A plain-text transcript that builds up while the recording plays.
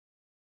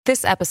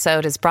This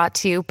episode is brought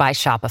to you by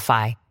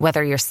Shopify.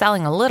 Whether you're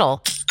selling a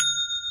little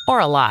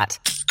or a lot,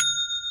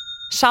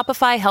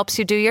 Shopify helps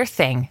you do your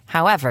thing,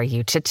 however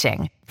you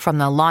cha-ching. From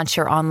the launch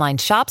your online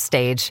shop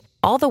stage,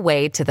 all the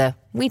way to the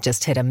we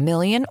just hit 1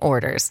 million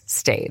orders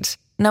stage.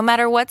 No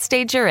matter what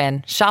stage you're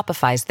in,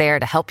 Shopify's there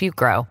to help you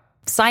grow.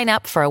 Sign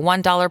up for a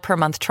 $1 per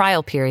month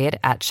trial period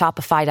at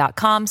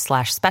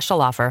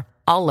shopify.com/special offer,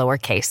 all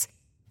lowercase.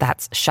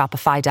 That's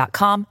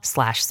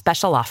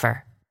shopify.com/special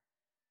offer.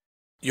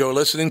 You're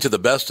listening to the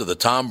best of the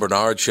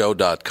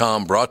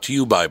TomBernardShow.com, brought to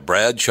you by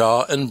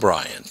Bradshaw and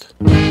Bryant.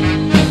 Who,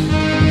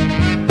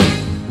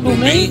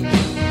 me?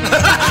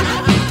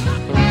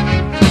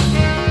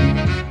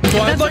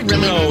 Well, I'd like to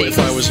know if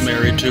I was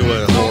married to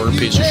a whore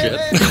piece of shit.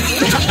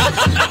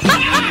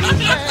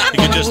 You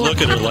could just look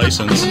at her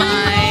license.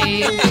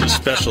 It's a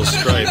special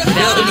stripe.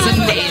 That was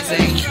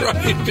amazing.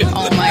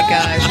 Oh my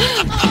gosh.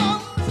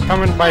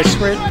 Coming by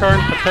sweet corn,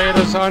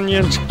 potatoes,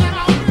 onions,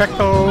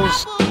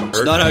 pickles.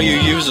 It's not how you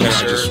use them,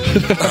 sir.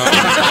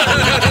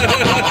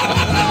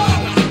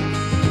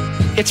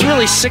 It's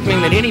really sickening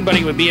that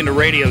anybody would be into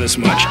radio this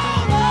much.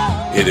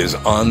 It is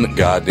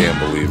un-goddamn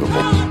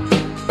believable.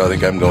 I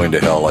think I'm going to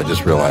hell. I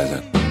just realized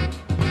that.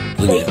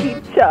 Thank you,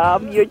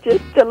 Tom. You're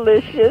just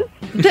delicious.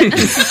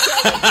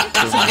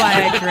 That's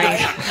why I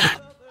drink.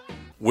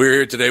 We're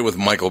here today with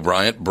Michael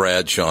Bryant,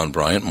 Bradshaw and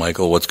Bryant.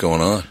 Michael, what's going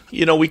on?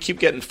 You know, we keep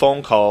getting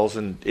phone calls,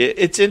 and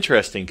it's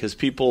interesting because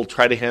people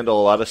try to handle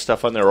a lot of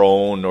stuff on their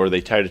own, or they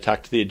try to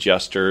talk to the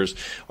adjusters,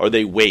 or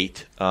they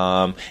wait,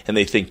 and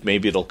they think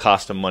maybe it'll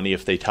cost them money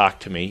if they talk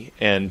to me.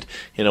 And,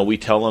 you know, we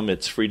tell them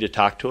it's free to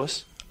talk to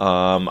us.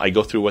 I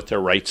go through what their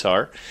rights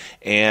are,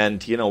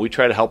 and, you know, we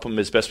try to help them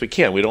as best we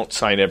can. We don't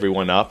sign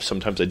everyone up.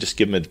 Sometimes I just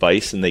give them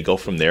advice, and they go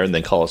from there and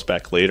then call us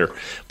back later.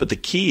 But the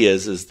key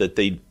is that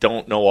they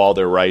don't know all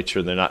their rights,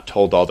 or they're not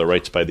told all their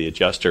rights by the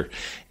adjuster.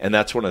 And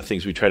that's one of the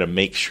things we try to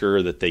make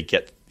sure that they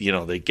get, you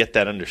know, they get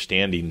that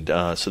understanding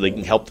so they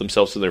can help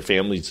themselves and their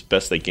families as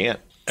best they can.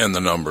 And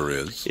the number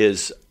is?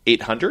 Is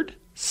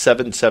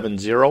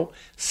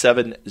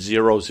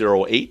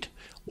 800-770-7008.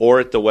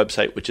 Or at the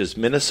website, which is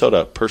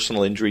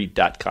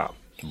minnesotapersonalinjury.com.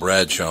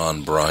 Bradshaw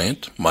and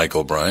Bryant,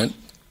 Michael Bryant,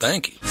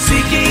 thank you.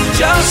 Seeking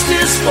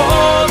justice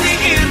for the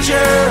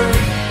injured,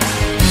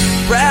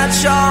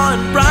 Bradshaw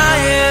and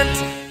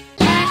Bryant.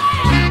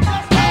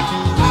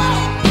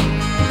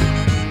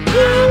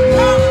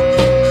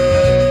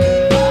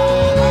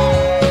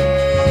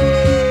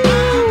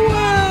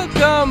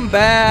 Welcome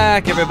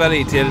back,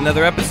 everybody, to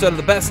another episode of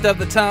the Best of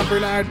the Tom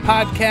Bernard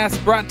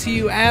Podcast, brought to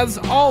you, as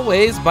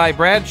always, by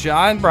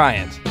Bradshaw and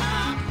Bryant.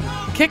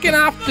 Kicking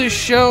off the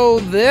show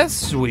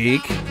this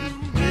week,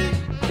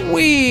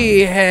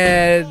 we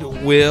had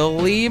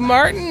Willie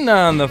Martin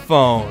on the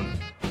phone.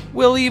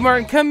 Willie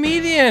Martin,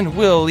 comedian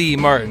Willie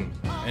Martin.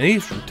 And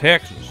he's from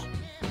Texas.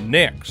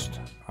 Next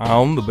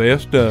on the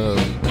Best of.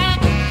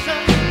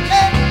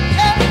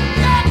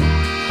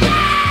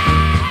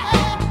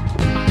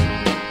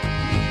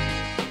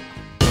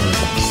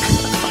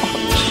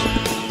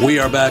 We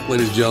are back,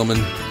 ladies and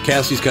gentlemen.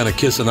 Cassie's kind of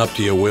kissing up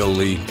to you, Will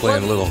Lee,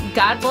 playing a little.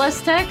 God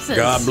bless Texas.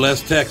 God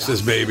bless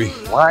Texas, baby.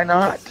 Why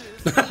not?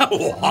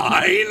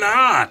 Why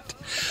not?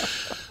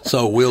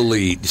 So, Will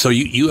Lee, so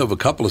you have a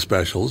couple of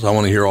specials. I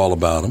want to hear all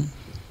about them.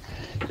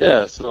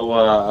 Yeah, so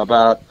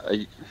about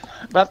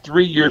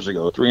 3 years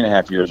ago,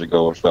 3.5 years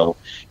ago or so,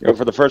 you know,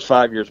 for the first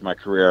 5 years of my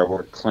career, I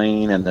worked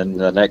clean, and then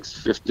the next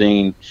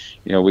 15,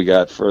 you know, we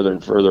got further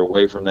and further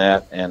away from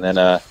that. And then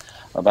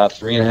about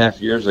 3.5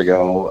 years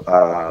ago,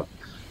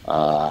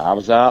 I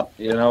was out,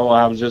 you know,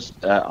 I was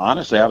just,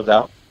 honestly, I was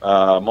out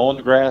mowing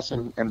the grass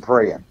and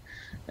praying.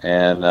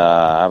 And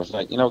I was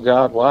like, you know,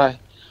 God, why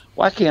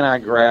can't I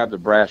grab the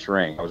brass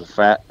ring? I was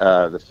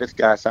the fifth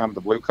guy signed with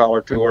the Blue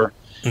Collar Tour.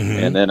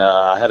 Mm-hmm. And then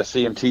I had a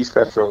CMT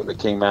special that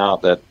came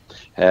out that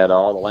had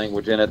all the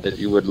language in it that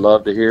you would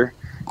love to hear.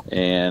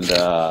 And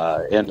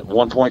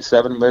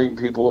 1.7 million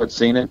people had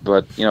seen it,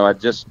 but, you know, I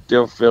just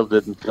still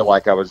didn't feel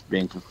like I was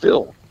being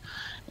fulfilled.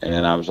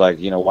 And I was like,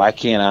 you know, why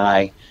can't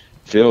I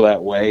feel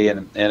that way?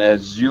 And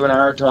as you and I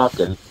are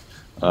talking,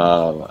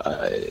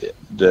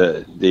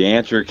 the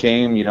answer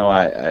came. You know,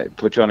 I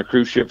put you on a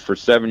cruise ship for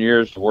 7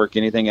 years to work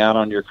anything out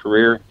on your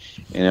career,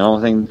 and the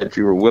only thing that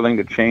you were willing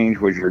to change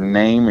was your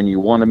name, and you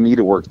wanted me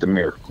to work the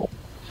miracle.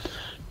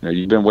 You know,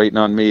 you've been waiting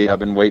on me, I've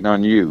been waiting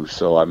on you.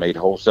 So I made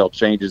wholesale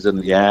changes in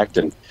the act,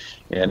 and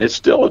it's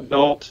still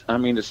adult. I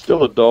mean, it's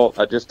still adult.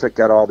 I just took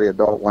out all the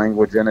adult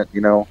language in it, you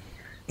know,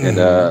 and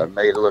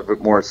made it a little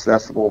bit more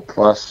accessible.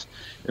 Plus,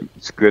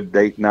 it's a good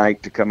date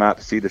night to come out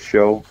to see the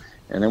show.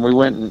 And then we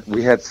went and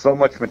we had so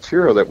much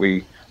material that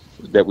we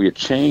had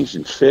changed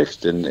and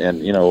fixed,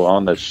 and you know,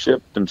 on the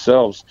ship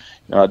themselves,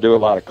 you know, I do a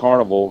lot of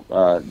Carnival,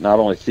 not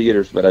only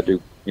theaters, but I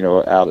do, you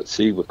know, out at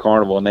sea with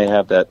Carnival, and they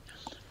have that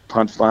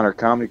Punchliner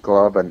Comedy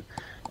Club, and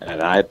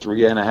I had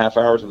 3.5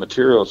 hours of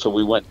material, so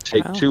we went to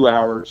take 2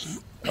 hours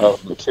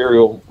of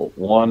material,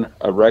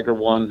 a regular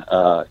one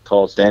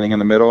called Standing in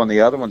the Middle, and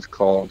the other one's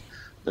called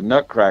the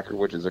Nutcracker,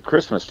 which is a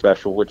Christmas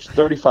special, which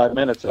 35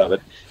 minutes of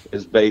it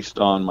is based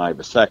on my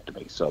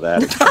vasectomy. So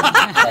that is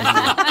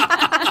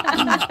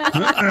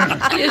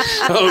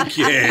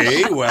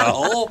Okay,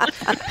 well.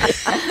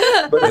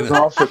 But it's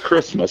also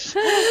Christmas,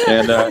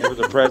 and it was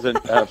a present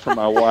for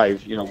my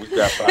wife. You know, we've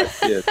got 5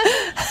 kids,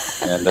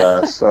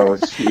 and so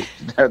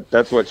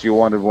that's what she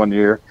wanted one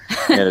year,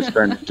 and it's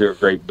turned into a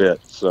great bit.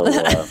 So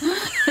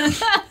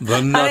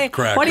the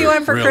Nutcracker. What do you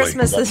want for really.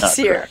 Christmas this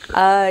year?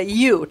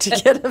 You to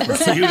get a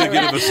vasectomy. You to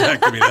get a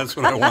vasectomy. That's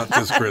what I want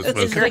this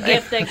Christmas. It's the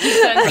gift that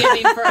keeps on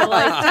giving for a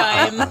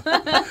lifetime.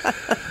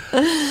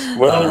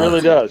 Well, it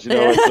really does. You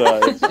know,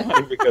 it's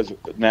funny because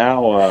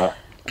now,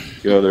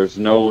 you know, there's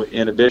no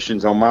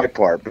inhibitions on my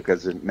part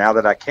because now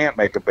that I can't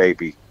make a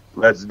baby,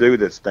 let's do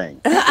this thing.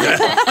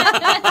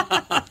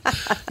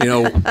 You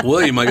know,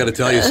 William, I got to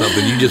tell you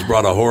something. You just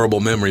brought a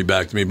horrible memory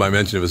back to me by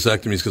mentioning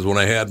vasectomies because when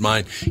I had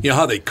mine, you know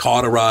how they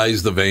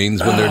cauterize the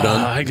veins when they're done?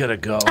 I got to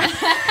go.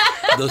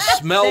 The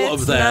smell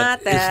of that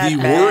is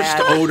the bad. worst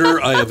odor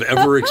I have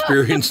ever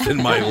experienced in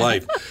my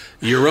life.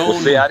 Your own. Well,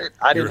 see, I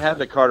didn't have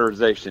the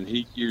cauterization.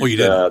 He used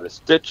the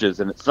stitches,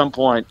 and at some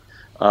point,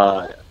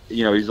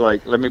 you know, he's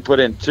like, "Let me put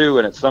in 2."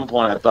 And at some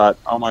point, I thought,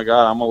 "Oh my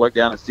God, I'm gonna look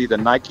down and see the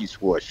Nike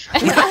swoosh."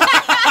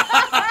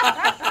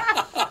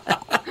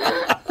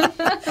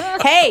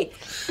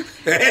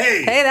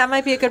 Hey, that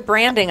might be a good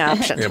branding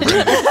option. Yeah,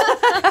 branding.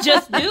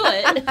 Just do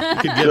it. You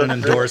could get an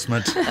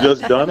endorsement.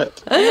 Just done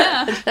it.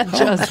 Yeah.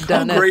 Just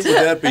done How it. great would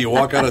that be? You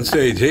walk out on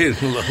stage, hey,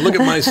 look at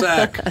my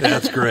sack.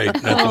 That's great.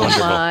 That's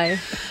wonderful. My.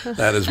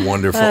 That is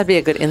wonderful. That'd be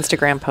a good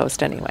Instagram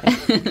post anyway.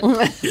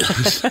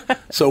 Yes.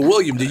 So,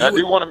 William, I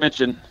do want to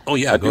mention. Oh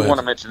yeah, I do want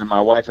to mention that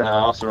my wife and I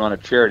also run a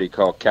charity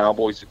called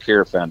Cowboys Who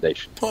Care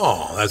Foundation.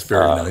 Oh, that's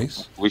very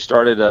nice. We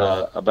started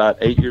about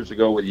 8 years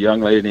ago with a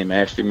young lady named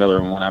Ashley Miller.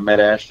 And when I met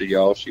Ashley,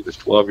 y'all, she was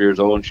 12 years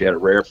old and she had a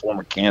rare form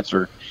of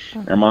cancer.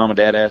 And her mom and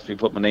dad asked me to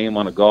put my name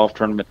on a golf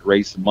tournament to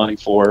raise some money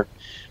for her.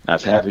 And I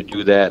was happy to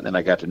do that. And then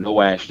I got to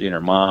know Ashley and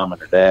her mom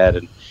and her dad.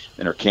 And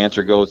then her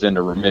cancer goes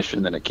into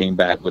remission. Then it came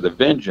back with a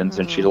vengeance.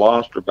 And she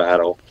lost her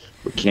battle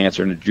with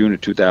cancer in June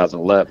of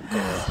 2011.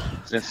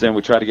 Since then,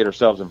 we try to get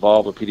ourselves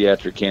involved with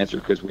pediatric cancer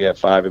because we have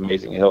 5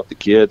 amazing healthy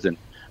kids and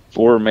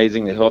 4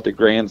 amazingly healthy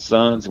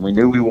grandsons. And we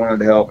knew we wanted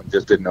to help and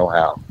just didn't know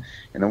how.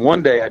 And then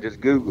one day I just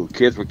Googled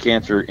kids with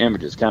cancer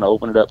images, kind of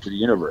opened it up to the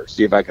universe,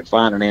 see if I could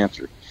find an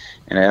answer.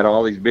 And I had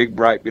all these big,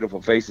 bright,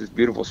 beautiful faces,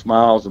 beautiful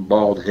smiles, and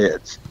bald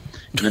heads.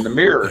 And in the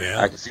mirror,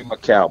 I could see my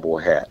cowboy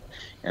hat.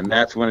 And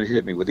that's when it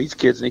hit me. With these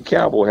kids need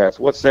cowboy hats,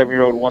 what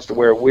 7-year-old wants to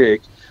wear a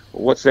wig?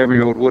 Well, what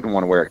 7-year-old wouldn't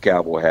want to wear a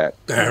cowboy hat?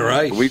 All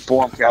right. So we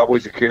formed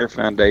Cowboys Who Care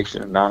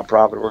Foundation, a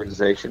nonprofit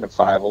organization, a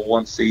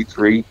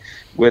 501c3,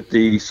 with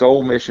the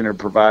sole mission of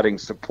providing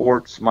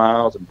support,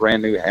 smiles, and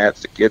brand new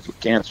hats to kids with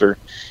cancer.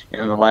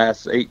 And in the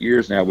last 8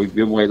 years now, we've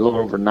given away a little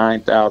over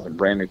 9,000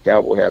 brand new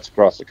cowboy hats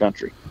across the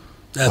country.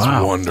 That's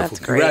wonderful. That's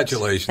great.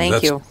 Congratulations.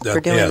 Thank you for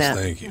doing that.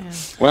 Thank you.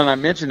 Well, and I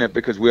mention it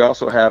because we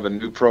also have a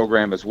new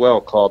program as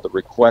well called the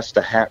Request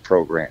a Hat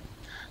program.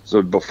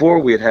 So before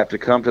we'd have to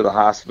come to the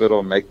hospital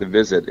and make the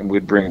visit, and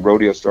we'd bring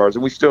rodeo stars,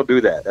 and we still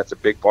do that. That's a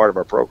big part of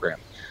our program.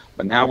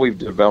 But now we've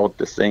developed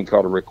this thing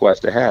called a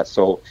Request a Hat.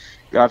 So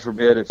God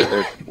forbid if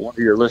there's one of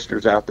your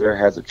listeners out there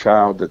has a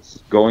child that's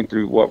going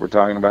through what we're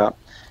talking about,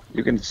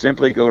 you can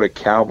simply go to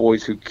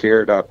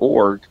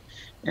cowboyswhocare.org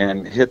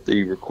and hit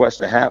the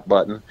Request a Hat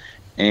button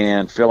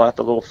and fill out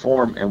the little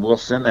form, and we'll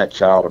send that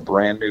child a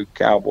brand new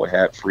cowboy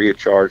hat free of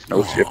charge,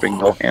 no shipping,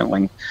 no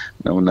handling,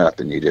 no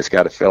nothing. You just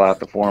got to fill out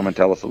the form and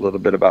tell us a little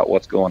bit about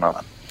what's going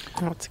on.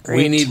 That's great.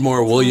 We need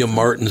more William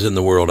Martins in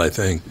the world, I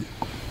think.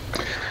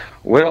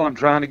 Well, I'm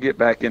trying to get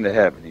back into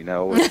heaven, you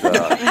know. With, what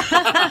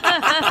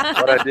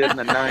I did in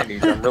the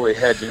 90s, I'm really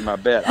hedging my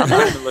bet. I'm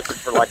not even looking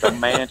for like a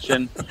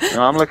mansion. You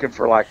know, I'm looking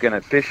for like an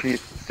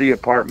efficiency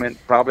apartment.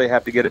 Probably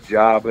have to get a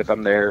job if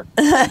I'm there.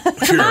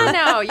 Oh,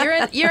 no,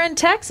 you're in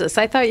Texas.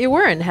 I thought you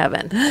were in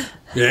heaven.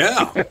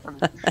 Yeah.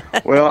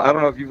 Well, I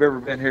don't know if you've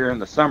ever been here in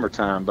the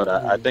summertime, but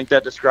I think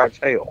that describes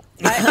hell.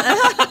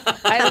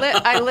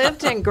 I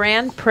lived in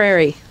Grand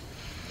Prairie.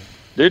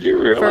 Did you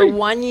really? For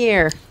 1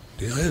 year.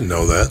 Yeah, I didn't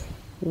know that.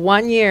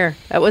 1 year.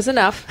 That was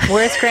enough.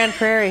 Where's Grand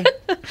Prairie?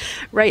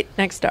 Right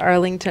next to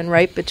Arlington,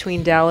 right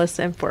between Dallas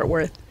and Fort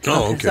Worth.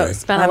 Oh, okay. So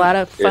spent a lot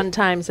of fun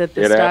times at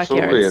the It stockyards.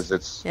 absolutely is.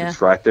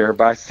 It's right there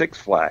by Six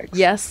Flags.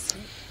 Yes.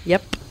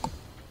 Yep.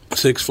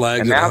 Six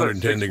Flags and at now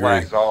 110 there's Six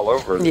degrees. Flags all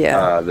over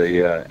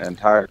the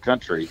entire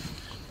country.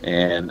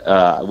 And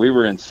we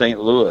were in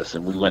St. Louis,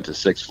 and we went to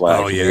Six Flags.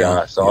 Oh,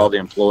 yeah. So all the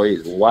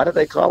employees, why do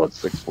they call it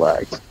Six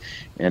Flags?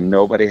 And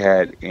nobody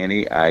had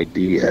any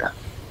idea.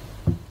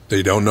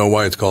 They don't know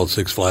why it's called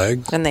Six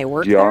Flags? And they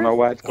work Do y'all there? know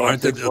why it's called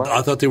Aren't they, Six Flags?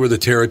 I thought they were the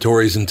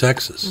territories in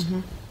Texas.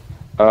 Mm-hmm.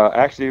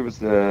 Actually, it was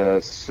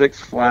the Six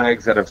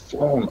Flags that have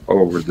flown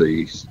over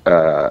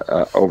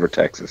over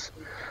Texas.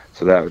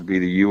 So that would be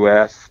the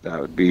U.S., that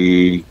would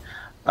be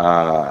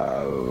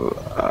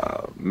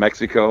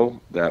Mexico,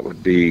 that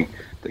would be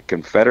the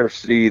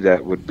Confederacy,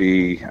 that would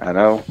be,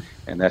 and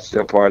that's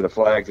still part of the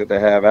flags that they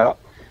have out.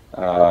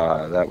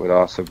 That would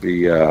also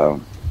be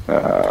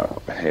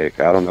Heck,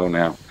 I don't know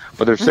now.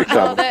 But there's 6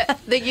 of them.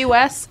 The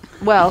U.S.,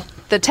 well,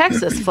 the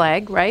Texas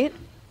flag, right?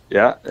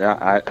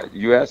 Yeah.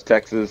 U.S.,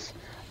 Texas,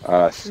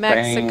 Spain.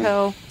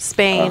 Mexico,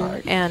 Spain,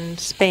 and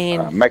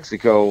Spain.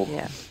 Mexico.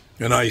 Yeah.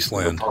 In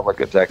Iceland. Republic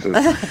of Texas.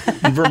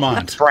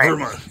 Vermont.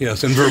 Vermont.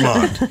 Yes, in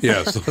Vermont.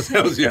 Yes,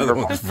 that was the other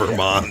one,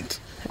 Vermont.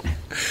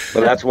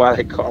 But that's why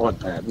they call it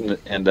that.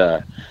 And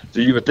so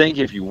you would think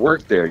if you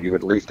worked there, you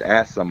would at least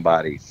ask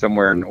somebody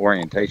somewhere in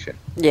orientation.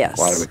 Yes.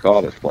 Why do we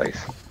call this place?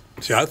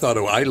 See, I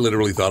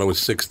literally thought it was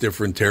 6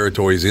 different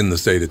territories in the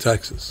state of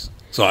Texas.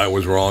 So I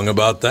was wrong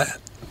about that.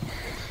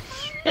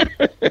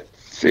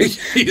 See,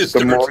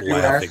 the more you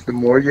ask, the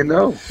more you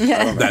know.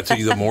 That's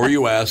the more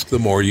you ask, the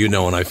more you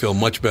know, and I feel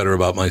much better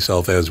about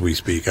myself as we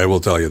speak. I will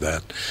tell you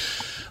that.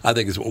 I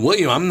think it's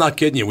William. I'm not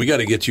kidding you. We got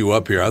to get you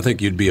up here. I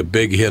think you'd be a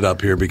big hit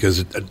up here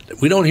because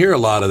we don't hear a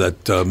lot of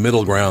that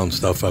middle ground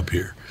stuff up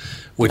here,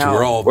 which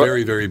we're all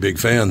very, very big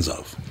fans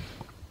of.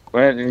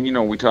 Well,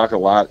 and, we talk a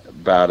lot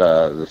about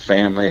the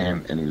family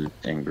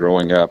and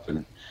growing up,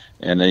 and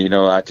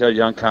I tell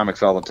young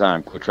comics all the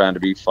time, quit trying to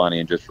be funny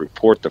and just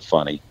report the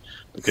funny.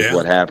 Because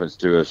what happens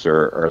to us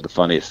are the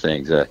funniest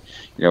things.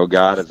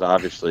 God has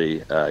obviously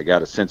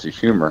got a sense of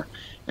humor.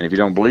 And if you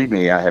don't believe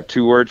me, I have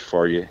 2 words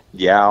for you.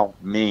 Yao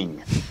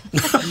Ming.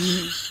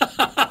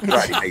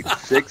 Right, he made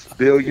 6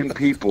 billion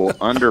people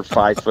under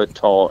 5 foot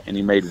tall, and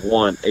he made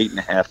one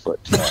 8.5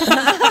 foot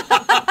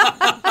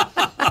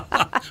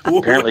tall.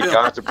 Apparently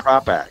God's a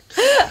prop act.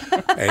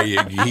 Hey,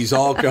 he's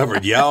all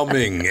covered. Yao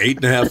Ming,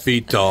 8.5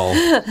 feet tall.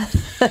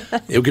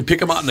 You could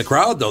pick him out in the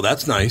crowd, though.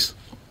 That's nice.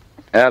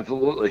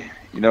 Absolutely.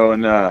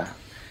 And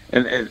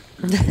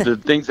the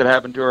things that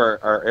happen to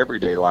our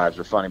everyday lives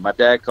are funny. My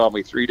dad called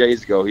me 3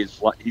 days ago.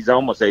 He's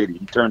almost 80.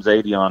 He turns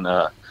 80 on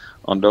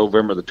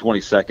November the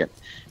 22nd.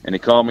 And he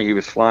called me. He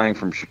was flying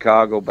from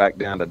Chicago back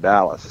down to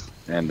Dallas.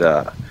 And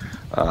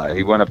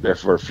he went up there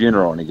for a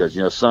funeral. And he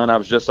goes, son, I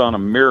was just on a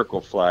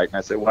miracle flight. And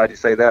I said, why'd you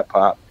say that,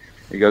 Pop?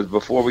 He goes,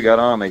 before we got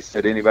on, they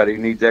said anybody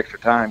who needs extra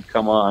time,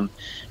 come on.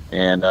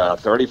 And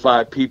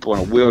 35 people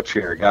in a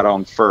wheelchair got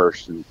on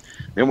first. And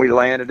then we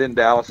landed in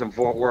Dallas and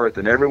Fort Worth,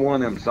 and every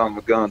one of them son of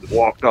a guns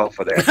walked off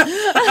of there.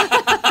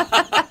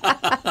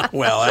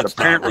 Well, that's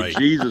apparently not right.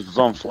 Jesus was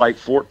on flight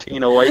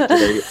 1408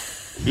 today,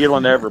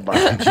 healing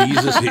everybody.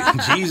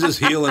 Jesus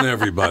healing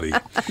everybody.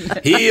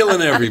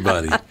 Healing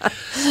everybody.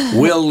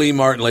 Will Lee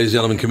Martin, ladies and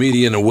gentlemen,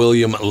 comedian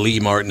William Lee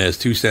Martin has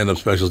 2 stand-up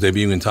specials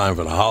debuting in time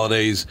for the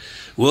holidays.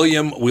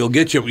 William, we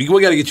got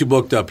to get you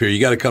booked up here.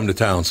 You got to come to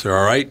town, sir,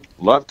 all right?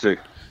 Love to.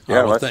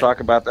 Yeah, let's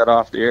talk about that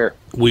off the air.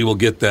 We will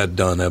get that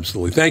done,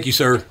 absolutely. Thank you,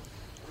 sir.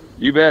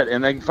 You bet.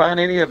 And they can find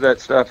any of that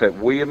stuff at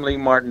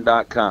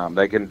WilliamLeeMartin.com.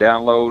 They can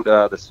download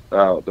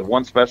the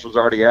one special's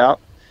already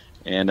out,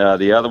 and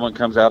the other one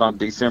comes out on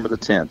December the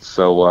 10th.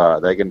 So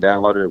they can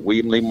download it at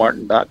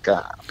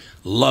WilliamLeeMartin.com.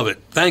 Love it.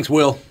 Thanks,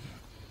 Will.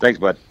 Thanks,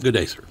 bud. Good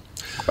day, sir.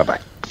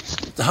 Bye-bye.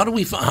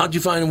 How'd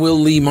you find Will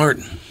Lee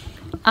Martin?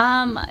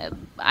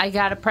 I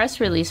got a press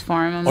release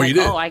for him. You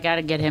did? I got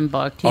to get him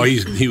booked.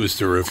 He was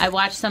terrific. I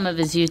watched some of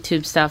his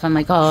YouTube stuff. I'm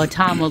like, oh,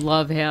 Tom would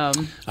love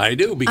him. I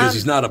do, because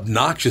he's not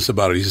obnoxious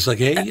about it. He's just like,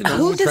 hey,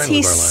 who we're does trying to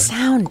he live our life.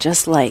 sound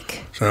just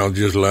like? Sounds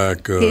just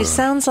like... he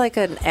sounds like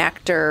an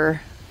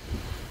actor.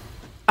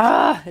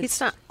 He's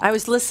not. I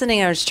was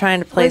listening. I was trying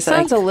to place. He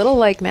sounds a little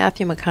like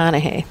Matthew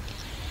McConaughey.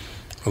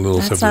 A little.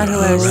 That's not who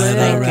I was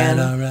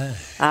thinking.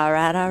 All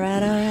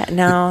right.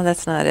 No,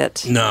 that's not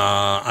it. No,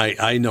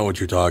 I know what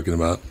you're talking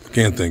about.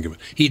 Can't think of it.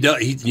 He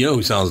does.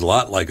 Who sounds a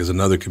lot like is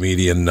another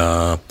comedian.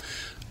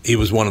 He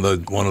was one of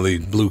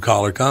the blue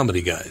collar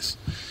comedy guys.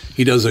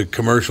 He does a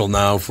commercial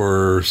now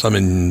for some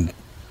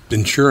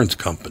insurance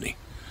company.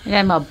 You're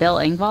talking about Bill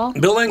Engvall?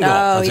 Bill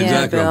Engvall. That's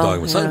exactly what I'm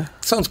talking about. Yeah.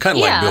 Sounds kind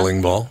of like Bill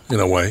Engvall in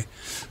a way.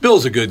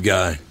 Bill's a good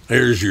guy.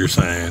 There's your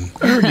saying.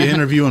 I heard you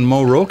interviewing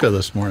Mo Rocca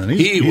this morning.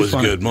 He was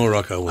funny. good. Mo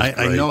Rocca was great.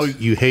 I know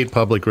you hate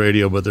public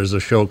radio, but there's a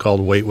show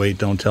called Wait,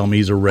 Don't Tell Me.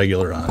 He's a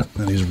regular on it,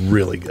 and he's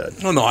really good.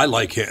 Oh, no, I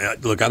like him.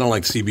 Look, I don't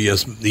like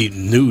CBS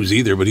News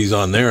either, but he's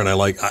on there, and I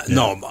like...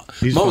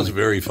 Mo's a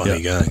very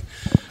funny guy.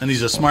 And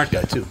he's a smart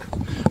guy, too.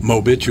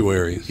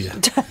 Mobituaries.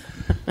 Yeah.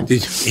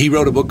 He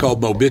wrote a book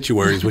called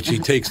Mobituaries, which he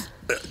takes,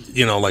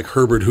 like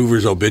Herbert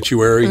Hoover's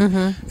obituary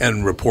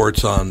and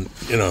reports on,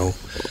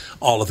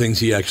 all the things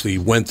he actually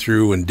went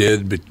through and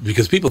did,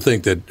 because people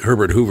think that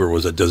Herbert Hoover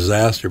was a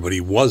disaster, but he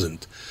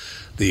wasn't.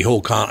 The whole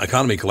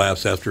economy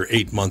collapsed after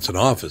 8 months in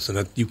office,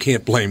 and you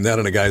can't blame that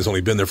on a guy who's only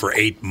been there for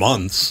 8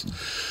 months.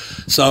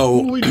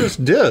 So we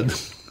just did.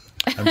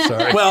 I'm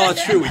sorry. Well,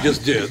 that's true. We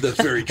just did.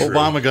 That's very true.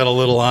 Obama got a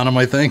little on him,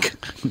 I think.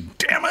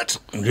 Damn it.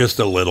 Just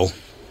a little.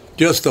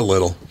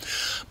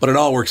 But it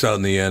all works out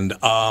in the end.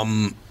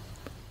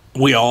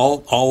 We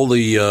all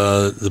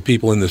the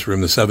people in this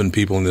room, the 7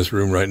 people in this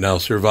room right now,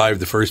 survived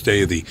the first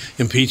day of the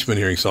impeachment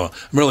hearing. So I'm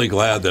really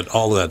glad that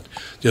all that,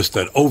 just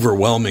that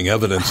overwhelming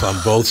evidence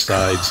on both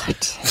sides.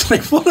 It's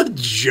like, what a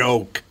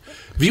joke.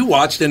 Have you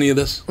watched any of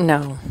this?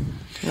 No.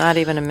 Not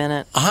even a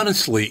minute.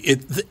 Honestly,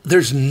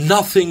 there's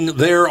nothing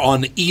there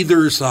on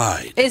either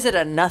side. Is it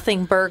a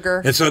nothing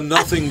burger? It's a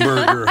nothing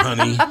burger,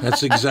 honey.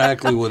 That's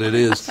exactly what it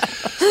is.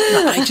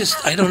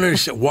 I don't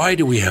understand. Why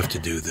do we have to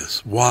do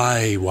this?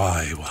 Why?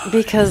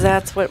 Because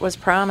that's what was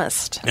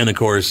promised. And, of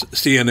course,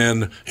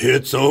 CNN,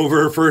 it's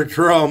over for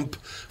Trump.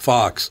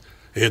 Fox,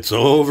 it's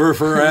over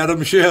for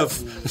Adam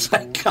Schiff. It's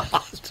like,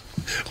 God.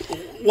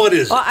 What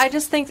is it? Well, I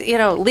just think,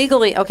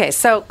 legally, okay,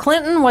 so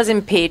Clinton was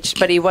impeached,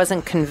 but he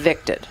wasn't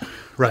convicted.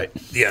 Right.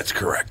 Yeah, that's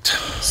correct.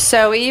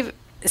 So,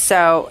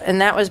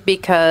 and that was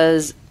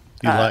because...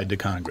 He lied to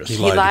Congress. He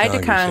lied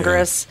to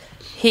Congress.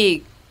 Yeah.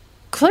 He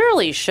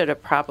clearly should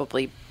have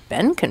probably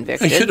been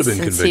convicted. He should have been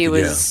since convicted, he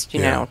was,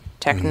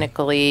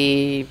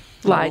 technically...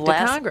 Lied to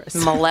Congress.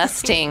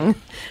 Molesting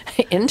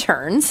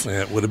interns.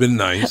 Yeah, it would have been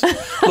nice.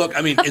 Look,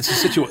 I mean, it's a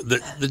situation...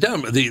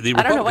 The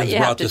Republicans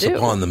brought this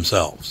upon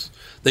themselves.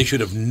 They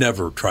should have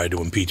never tried to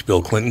impeach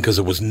Bill Clinton because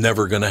it was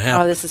never going to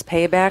happen. Oh, this is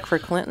payback for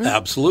Clinton?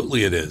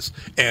 Absolutely it is.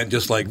 And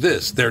just like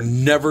this, they're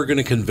never going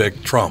to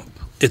convict Trump.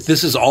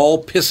 This is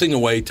all pissing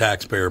away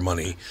taxpayer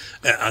money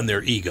on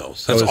their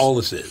egos. That's all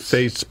this is.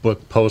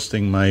 Facebook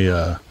posting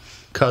my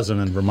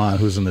cousin in Vermont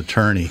who's an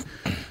attorney,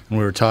 and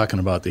we were talking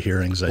about the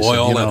hearings. I said,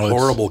 all that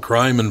horrible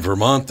crime in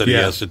Vermont that he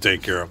has to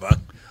take care of.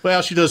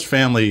 Well, she does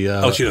family.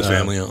 She does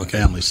family. Okay.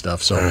 Family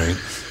stuff. So, all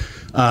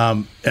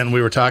right. And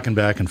we were talking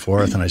back and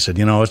forth, and I said,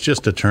 it's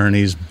just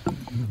attorneys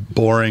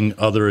boring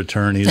other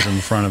attorneys in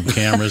front of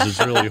cameras.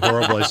 It's really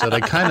horrible. I said, I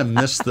kind of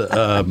miss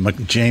the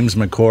James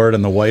McCord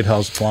and the White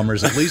House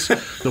plumbers. At least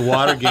the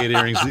Watergate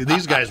hearings,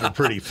 these guys were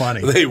pretty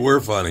funny. They were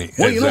funny.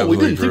 Well, we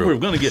didn't think we were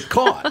going to get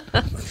caught.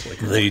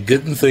 They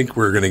didn't think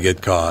we were going to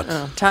get caught.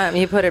 Oh, Tom,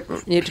 you put it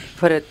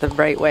the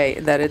right way,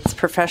 that it's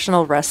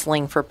professional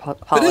wrestling for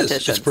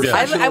politicians. It's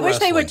professional I wish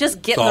they would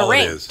just get in the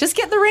ring. Just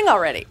get in the ring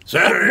already.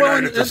 Saturday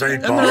night at the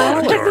St. Paul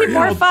Auditorium. It would be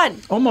more fun.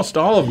 Almost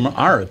all of them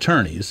are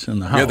attorneys in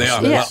the House. Yeah, they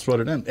are. That's what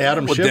it is.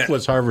 Adam Schiff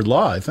was Harvard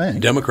Law, I think.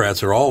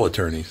 Democrats are all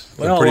attorneys.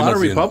 Well, a lot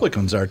of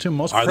Republicans are, too.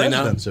 Most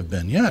presidents have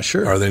been. Yeah,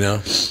 sure. Are they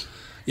now?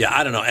 Yeah,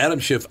 I don't know. Adam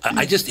Schiff,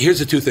 here's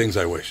the two things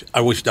I wish.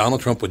 I wish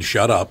Donald Trump would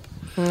shut up.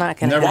 Not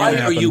going to happen. Why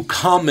are you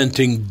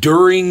commenting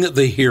during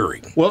the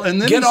hearing? Well,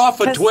 and then get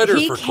off of Twitter,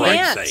 for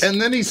Christ's sake.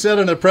 And then he said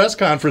in a press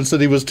conference that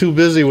he was too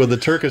busy with the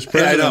Turkish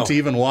president to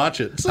even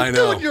watch it. It's like,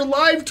 dude, you're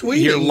live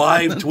tweeting. You're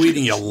live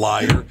tweeting, you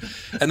liar.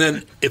 And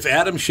then if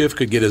Adam Schiff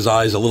could get his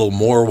eyes a little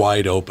more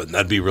wide open,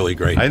 that'd be really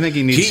great. I think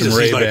he needs some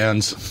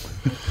Ray-Bans.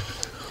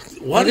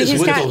 What is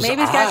with those eyes?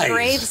 Maybe he's got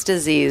Graves'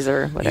 disease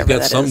or whatever that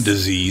is. He's got some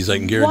disease, I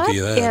can guarantee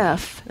you that.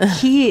 What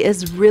if he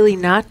is really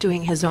not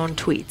doing his own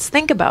tweets?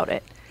 Think about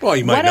it. Well,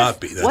 he might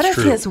not be. That's what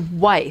true. If his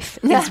wife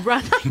is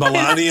running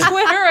Melania? his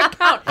Twitter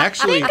account?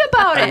 Actually, think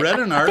about it. I read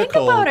an article. Think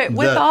about it.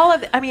 With all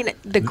of,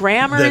 the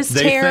grammar is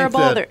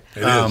terrible.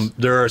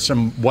 There are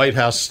some White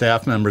House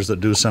staff members that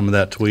do some of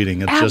that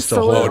tweeting. It's just a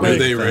whole do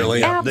they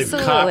really? Yeah, they've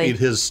copied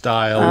his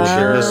style.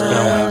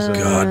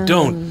 God,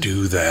 don't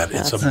do that.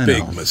 It's a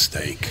big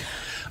mistake.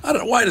 I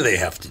don't know. Why do they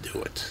have to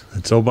do it?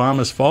 It's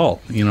Obama's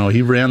fault.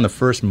 He ran the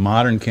first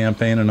modern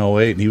campaign in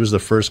 2008, and he was the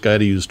first guy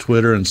to use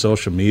Twitter and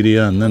social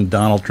media, and then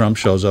Donald Trump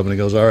shows up and he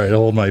goes, all right,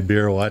 hold my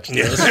beer, watch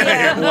this.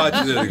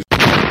 Watch this.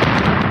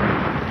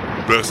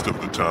 Best of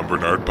the Tom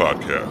Bernard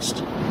Podcast.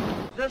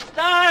 The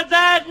stars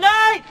at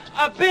night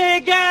are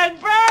big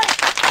and bright.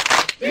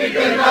 Deep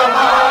in the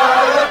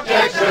heart of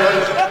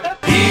Texas.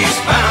 He's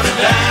bound and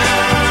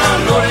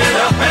down, loaded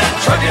up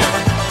and trucking.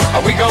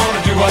 Are we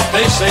going to do what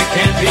they say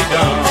can't be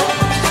done?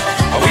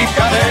 We've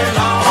got a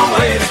long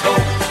way to go.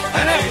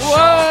 And it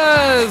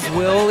was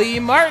Willie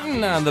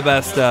Martin on the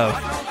best of.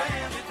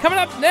 Coming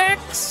up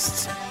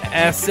next,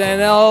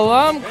 SNL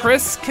alum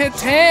Chris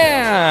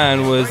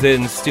Kattan was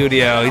in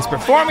studio. He's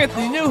performing at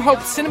the New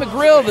Hope Cinema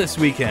Grill this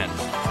weekend.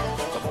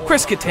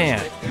 Chris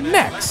Kattan,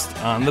 next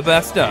on the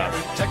best of.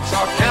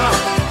 Texarkana,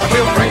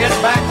 we'll bring it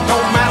back no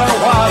matter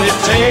what it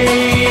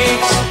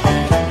takes.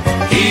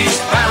 He's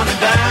bound and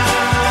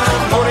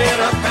down, loaded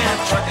up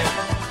and trucking.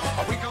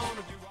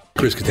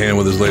 Chris Kattan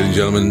with us, ladies and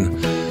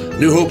gentlemen.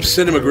 New Hope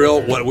Cinema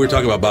Grill. We're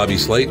talking about Bobby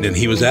Slayton, and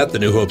he was at the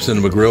New Hope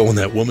Cinema Grill when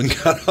that woman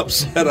got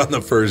upset on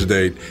the first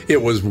date.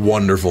 It was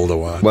wonderful to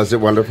watch. Was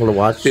it wonderful to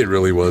watch? It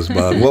really was,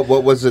 Bobby.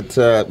 What was it?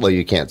 Well,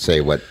 you can't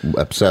say what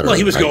upset her. Well,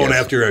 he was going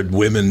after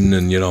women,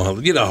 and you know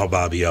how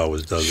Bobby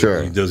always does. Sure,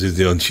 it. He does his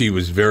deal, and she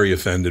was very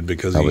offended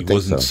because he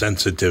wasn't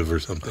sensitive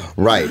or something.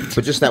 Right,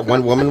 but just that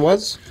one woman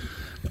was.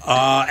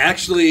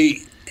 Actually,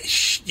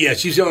 she's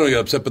the only one who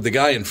got upset, but the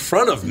guy in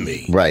front of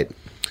me, right.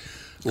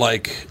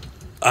 Like,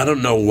 I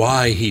don't know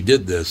why he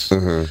did this,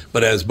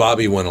 but as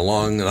Bobby went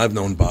along, and I've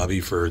known Bobby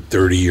for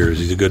 30 years,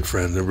 he's a good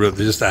friend.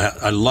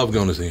 I love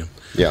going to see him.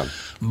 Yeah.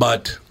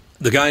 But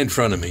the guy in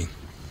front of me,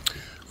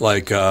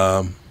 like,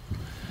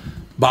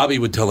 Bobby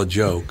would tell a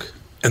joke,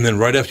 and then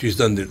right after he's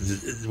done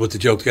with the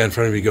joke, the guy in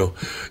front of me would go,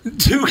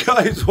 two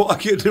guys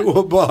walk into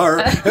a bar,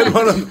 and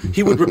one of them,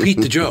 he would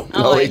repeat the joke.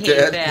 Oh, he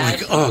did?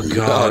 Like, oh,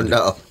 God. Oh,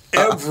 no.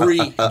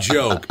 Every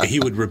joke, he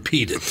would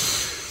repeat it.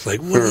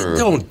 Like,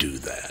 don't do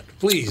that.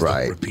 Please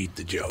don't repeat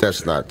the joke.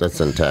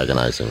 That's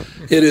antagonizing.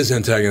 It is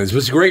antagonizing.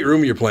 It's a great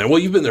room you're playing. Well,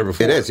 you've been there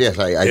before. It is, yes.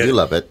 I do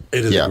love it.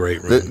 It is a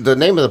great room. The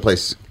name of the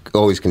place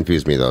always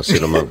confused me, though.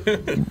 Cinema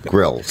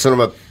Grill.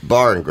 Cinema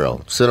Bar and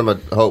Grill. Cinema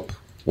Hope.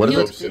 What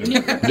is it?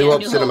 New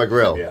Hope Cinema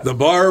Grill. Yeah. The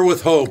Bar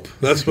with Hope.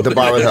 That's what the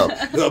Bar with Hope.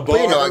 The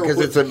bar because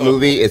it's a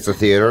movie, it's a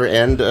theater,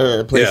 and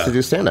a place to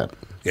do stand-up.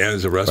 Yeah,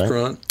 there's a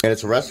restaurant. Right? And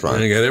it's a restaurant.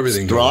 And you got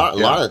everything going. A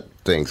lot of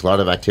things, a lot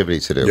of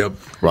activities to do. Yep.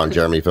 Ron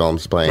Jeremy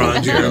films playing.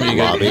 Ron Jeremy,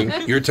 lobby.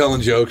 You're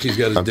telling jokes. He's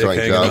got his dick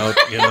hanging out.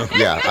 You know?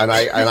 Yeah, and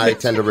I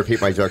tend to repeat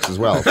my jokes as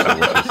well. So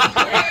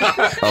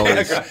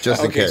always,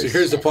 just in case. So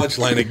here's the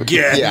punchline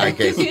again. Yeah, in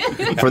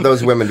case. For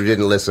those women who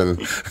didn't listen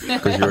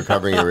because you were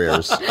covering your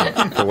ears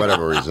for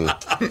whatever reason.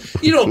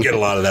 You don't get a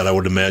lot of that, I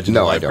would imagine.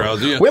 No, I don't.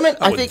 Crowds, do you? Women,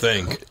 I I would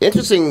think.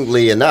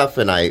 Interestingly enough,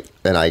 and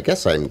I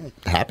guess I'm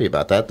happy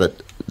about that.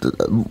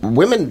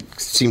 Women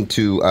seem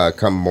to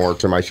come more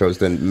to my shows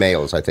than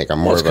males. I think I'm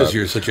more because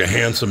you're such a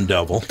handsome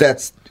devil.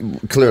 That's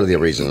clearly a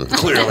reason.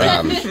 Clearly,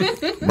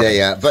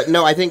 but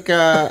no, I think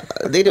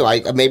they do.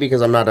 Maybe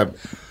because I'm not a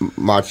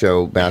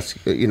macho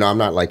I'm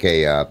not like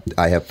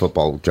I have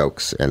football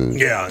jokes and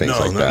things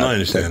like that. I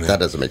understand that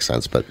doesn't make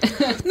sense, but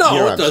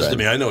no, it does to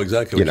me. I know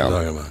exactly what you're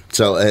talking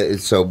about.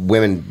 So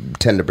women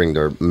tend to bring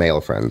their male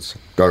friends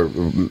or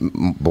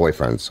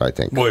boyfriends. I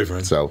think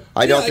boyfriends. So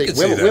I don't think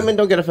women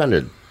don't get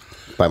offended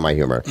by my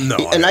humor. No,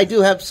 and I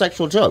do have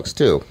sexual jokes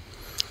too.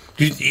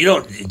 Do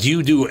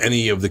you do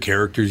any of the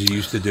characters you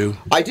used to do?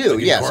 I do.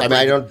 Yes. I mean,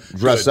 I don't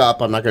dress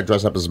up. I'm not going to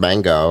dress up as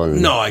Mango.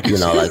 And, no, I can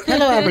see like,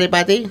 hello,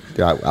 everybody.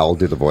 I'll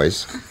do the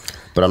voice,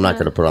 but I'm not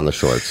going to put on the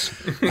shorts.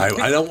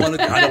 I don't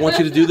want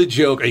you to do the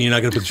joke, and you're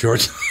not going to put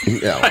shorts.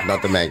 No,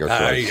 not the Mango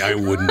shorts. I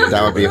wouldn't.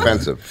 That would be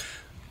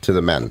offensive to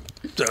the men.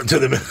 To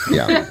the men.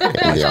 Yeah,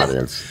 in the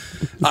audience.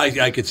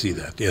 I could see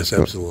that. Yes,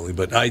 absolutely.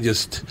 But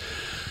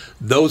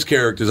those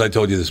characters I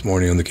told you this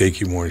morning on the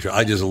KQ Morning Show,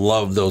 I just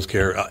love those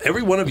characters.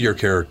 Every one of your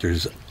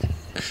characters.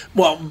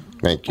 Well,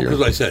 thank you. As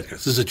I said,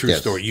 this is a true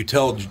story. You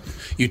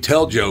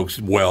tell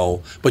jokes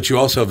well, but you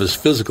also have this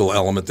physical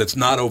element that's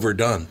not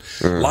overdone.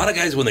 A lot of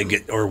guys,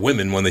 or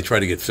women, when they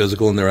try to get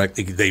physical in their act,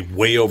 they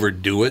way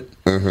overdo it.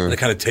 And it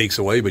kind of takes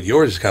away. But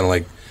yours is kind of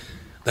like,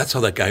 that's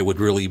how that guy would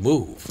really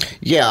move.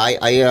 Yeah,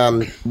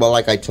 well,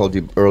 like I told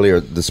you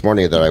earlier this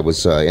morning that I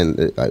was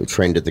I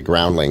trained at the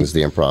Groundlings,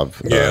 the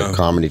improv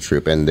comedy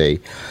troupe, and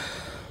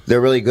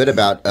they're really good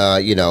about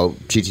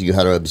teaching you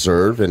how to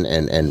observe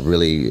and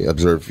really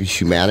observe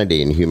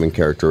humanity and human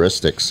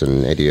characteristics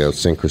and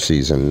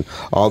idiosyncrasies and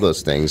all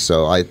those things.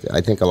 So I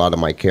think a lot of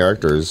my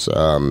characters,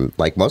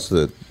 like most of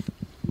the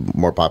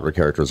more popular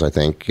characters, I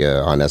think,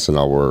 on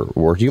SNL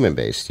were human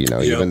based.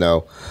 Even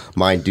though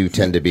mine do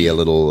tend to be a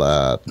little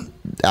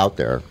out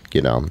there.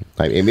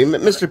 I mean,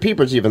 Mr.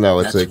 Peepers, even though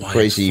it's a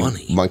crazy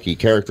monkey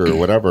character or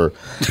whatever,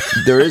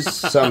 there is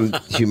some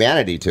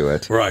humanity to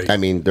it. Right. I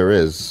mean, there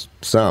is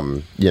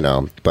some,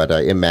 but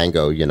in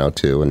Mango,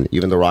 too, and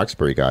even the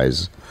Roxbury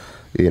guys,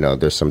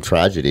 there's some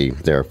tragedy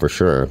there for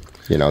sure.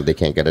 They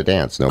can't get a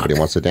dance. Nobody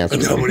wants to dance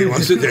with them. Nobody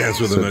wants to dance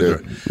with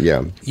them.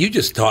 Yeah. You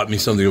just taught me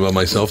something about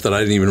myself that I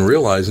didn't even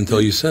realize until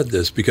you said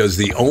this, because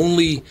the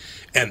only...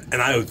 And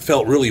I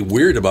felt really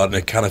weird about it, and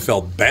I kind of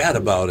felt bad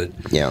about it.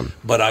 Yeah.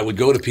 But I would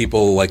go to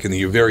people, like in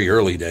the very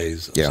early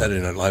days of Saturday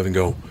Night Live, and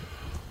go,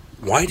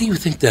 why do you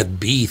think that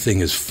bee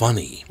thing is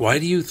funny? Why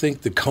do you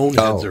think the cone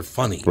heads are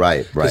funny?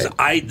 Right. Because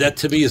that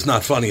to me is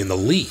not funny in the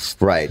least.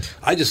 Right.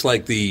 I just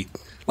like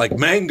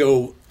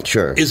Mango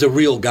is a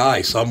real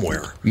guy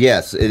somewhere.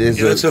 Yes, it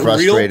is a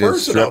frustrated real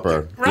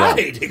stripper.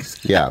 Right,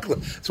 exactly. Yeah.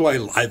 That's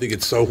why I think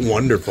it's so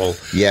wonderful.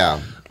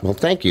 Yeah. Well,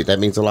 thank you. That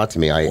means a lot to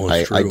me.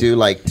 I do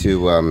like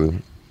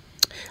to...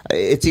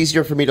 it's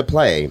easier for me to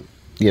play,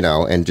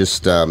 and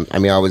just...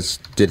 I always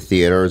did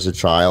theater as a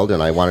child,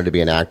 and I wanted to be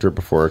an actor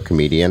before a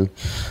comedian,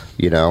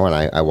 and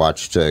I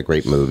watched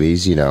great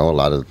movies, a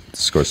lot of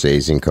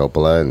Scorsese and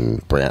Coppola,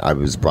 and I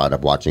was brought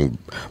up watching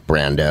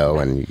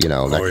Brando and,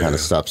 that kind of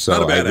stuff. So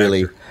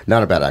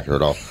not a bad actor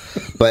at all.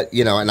 But,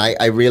 and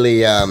I really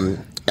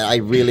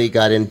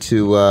got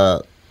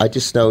into... I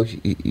just know,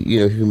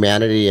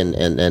 humanity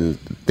and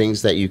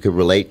things that you could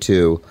relate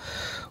to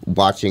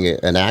watching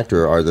an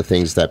actor are the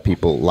things that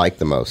people like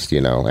the most,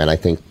 And I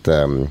think,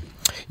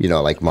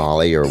 like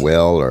Molly or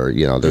Will or,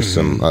 there's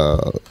some,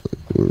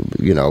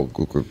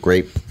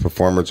 great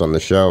performers on the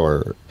show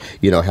or,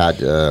 had,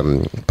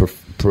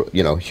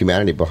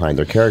 humanity behind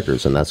their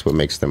characters, and that's what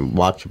makes them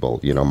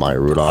watchable. Maya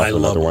Rudolph,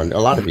 another one. A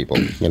lot of people,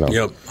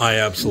 Yep, I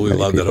absolutely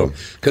love that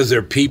because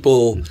they're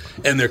people,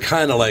 and they're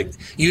kind of like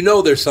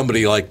there's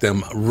somebody like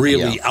them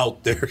really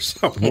out there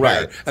somewhere,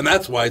 right? And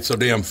that's why it's so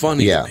damn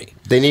funny to me.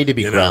 They need to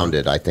be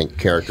grounded. I think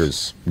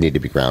characters need to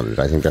be grounded.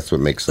 I think that's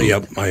what makes them.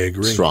 Yep, I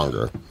agree.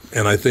 Stronger,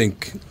 and I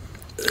think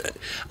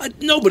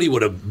nobody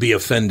would be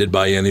offended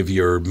by any of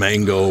your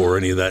mango or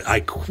any of that.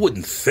 I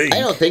wouldn't think. I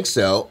don't think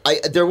so.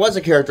 There was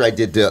a character I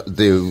did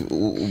do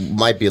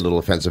might be a little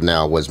offensive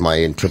now. Was my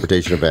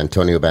interpretation of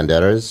Antonio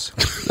Banderas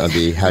on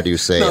the How Do You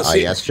Say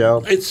IS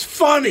show? It's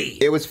funny.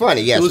 It was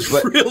funny. Yes, it was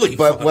really.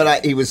 But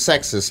funny. He was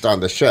sexist on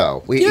the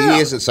show. He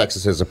isn't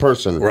sexist as a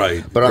person,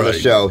 right? But on the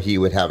show, he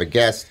would have a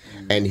guest.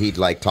 And he'd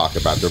talk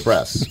about their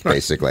breasts,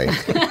 basically.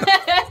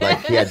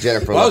 He had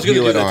Jennifer. Well, I was going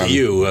to do that on. to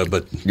you,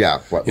 but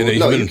yeah,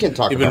 you can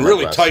talk. You've about been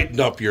really breasts.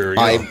 tightened up your.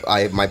 My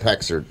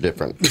pecs are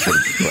different.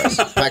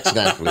 Pecs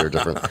naturally are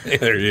different.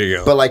 There you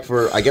go. But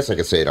I guess I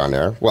could say it on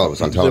there. Well, it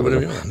was on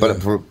television.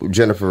 But for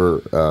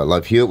Jennifer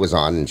Love Hewitt was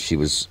on, and she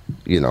was,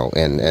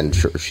 and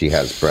she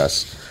has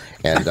breasts.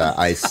 And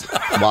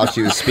while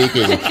she was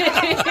speaking,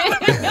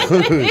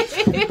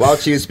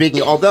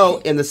 although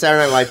in the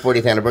Saturday Night Live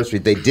 40th anniversary,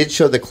 they did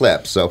show the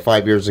clip. So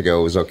 5 years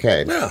ago, it was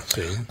okay. Yeah,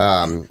 see.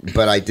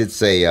 But I did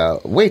say,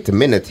 wait a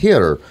minute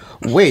here.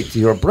 Wait,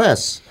 your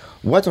breasts.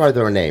 What are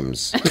their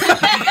names?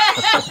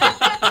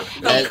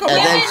 I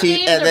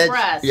said,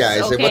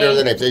 what are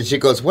their names? And she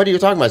goes, what are you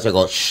talking about? So I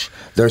go, shh,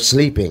 they're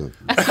sleeping.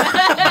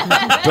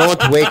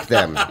 Don't wake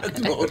them.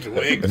 Don't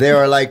wake them. They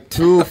are like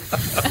two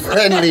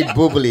friendly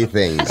boobly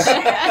things.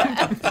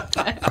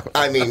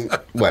 I mean,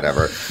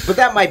 whatever. But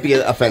that might be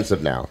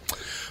offensive now.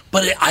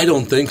 But I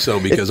don't think so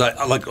because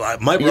my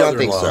brother-in-law. You don't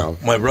think so?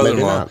 My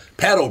brother-in-law, Maybe not.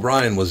 Pat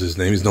O'Brien was his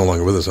name. He's no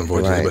longer with us,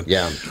 unfortunately. Right, but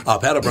yeah.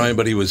 Pat O'Brien,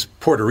 but he was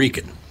Puerto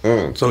Rican.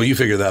 So you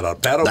figure that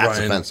out. Pat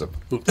O'Brien. That's offensive.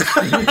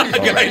 A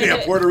guy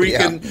named Puerto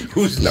Rican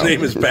whose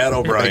name is Pat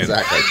O'Brien.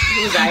 Exactly.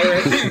 He's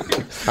Irish.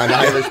 I'm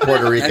Irish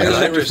Puerto Rican.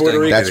 Irish Puerto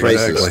Rican. That's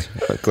racist.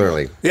 Exactly.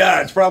 Clearly.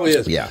 Yeah, it probably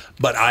is. Yeah.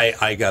 But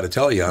I got to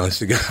tell you, honest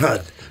to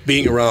God,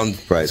 being around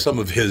some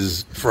of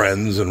his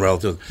friends and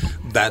relatives,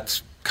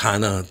 that's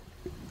kind of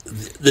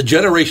the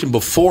generation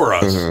before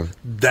us.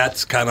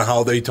 That's kind of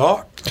how they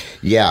talk.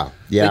 Yeah.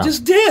 They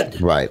just did.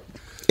 Right.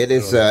 It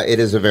is. It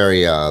is a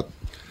very.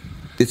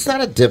 It's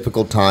not a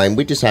difficult time.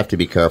 We just have to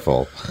be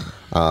careful.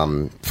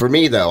 For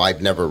me, though,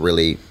 I've never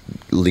really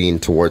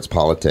leaned towards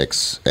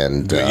politics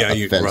and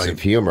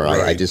offensive humor.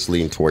 Right. I just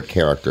lean toward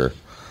character,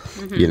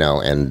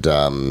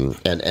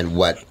 and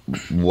what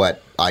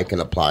I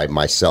can apply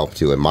myself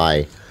to and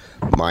my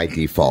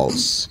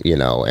defaults,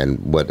 and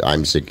what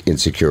I'm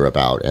insecure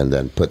about, and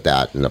then put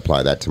that and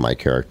apply that to my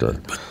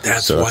character. But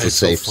that's so why it's a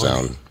safe so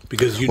funny, zone.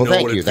 because you know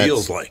what it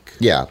feels like.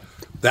 Yeah.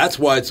 That's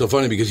why it's so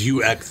funny because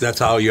that's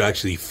how you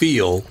actually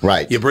feel.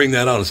 Right. You bring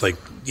that out, it's like,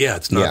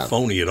 it's not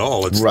phony at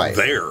all. It's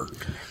there.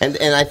 And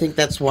I think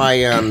that's why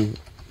a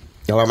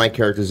lot of my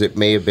characters, it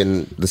may have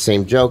been the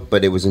same joke,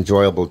 but it was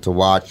enjoyable to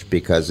watch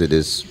because it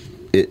is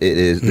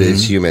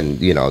human.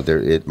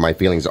 My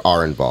feelings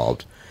are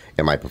involved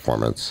in my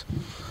performance.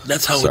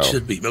 That's how it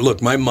should be. But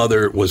look, my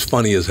mother was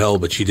funny as hell,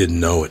 but she didn't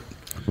know it.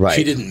 Right.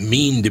 She didn't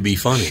mean to be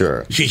funny.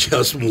 Sure. She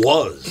just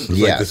was.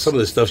 Yes. Some of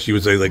the stuff she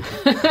would say, like,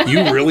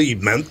 you really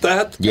meant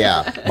that?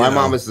 Yeah. My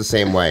mom was the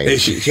same way.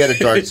 She had a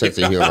dark sense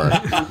of humor.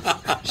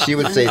 She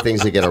would say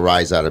things to get a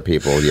rise out of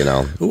people,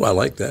 Ooh, I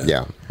like that.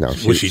 Yeah. No,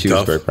 was she was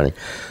tough? very funny.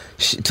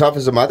 Tough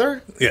as a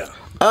mother? Yeah.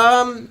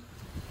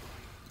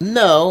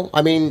 No.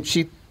 I mean,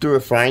 she threw a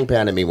frying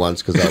pan at me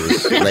once because I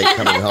was late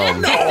coming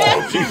home.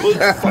 No, she was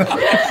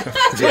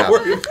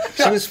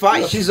She was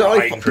fine. She was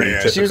only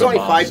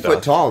 5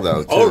 foot tall,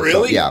 though. Too. Oh,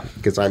 really? So, yeah,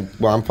 because I'm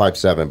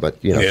 5'7", but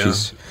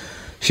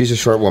she's a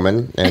short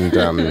woman, and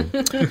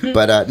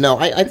but no,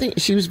 I think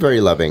she was very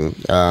loving.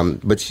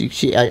 But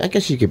she I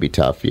guess she could be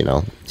tough.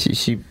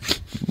 She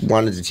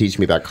wanted to teach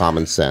me about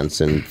common sense,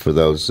 and for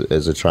those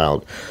as a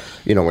child.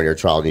 When you're a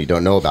child and you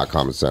don't know about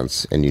common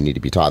sense and you need to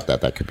be taught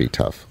that could be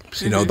tough.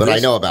 But I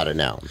know about it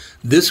now.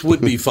 This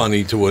would be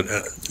funny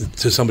to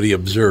somebody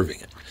observing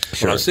it.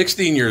 Sure. When I was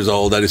 16 years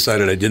old, I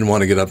decided I didn't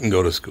want to get up and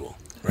go to school.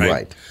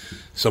 Right.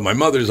 So my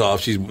mother's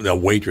off. She's a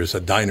waitress, a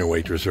diner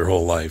waitress her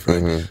whole life.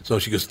 Right. So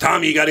she goes,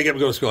 Tommy, you got to get up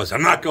and go to school. I said,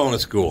 I'm not going to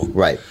school.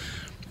 Right.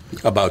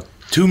 About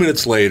 2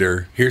 minutes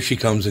later, here she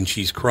comes and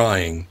she's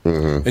crying,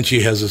 and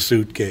she has a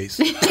suitcase.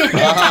 I'm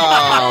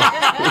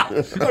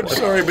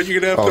sorry, but you're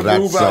going to have to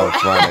move out.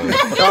 That's so funny.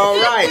 Oh,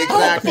 right,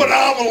 exactly. How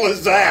phenomenal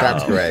is that?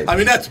 That's great. I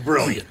mean, that's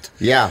brilliant.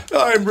 Yeah.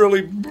 I'm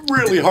really,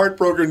 really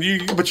heartbroken,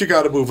 but you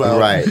got to move out.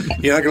 Right.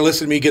 You're not going to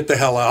listen to me, get the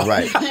hell out.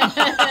 Right.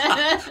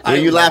 Well,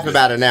 you laugh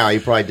about it now. You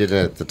probably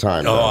didn't at the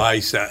time. Oh, though. I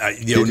said,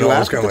 Did you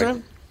laugh at the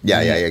time?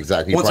 Yeah,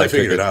 exactly. Once I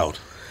figured it out.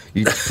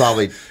 You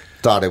probably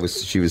thought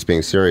she was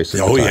being serious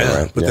at the time,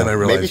 right? But then I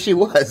realized. Maybe she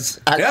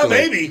was. Actually. Yeah,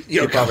 maybe.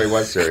 She probably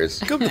was serious.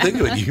 Come to think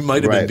of it, you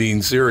might have been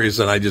being serious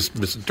and I just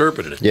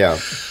misinterpreted it. Yeah.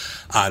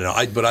 I don't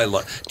know. But I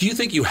love. Do you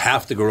think you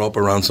have to grow up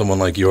around someone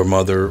like your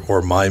mother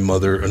or my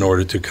mother in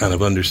order to kind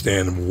of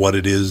understand what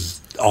it is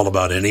all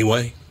about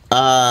anyway?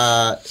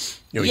 Yeah.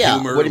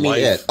 Humor, what do you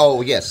mean? life? Oh,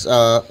 yes.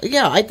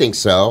 Yeah, I think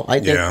so.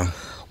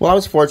 Well, I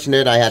was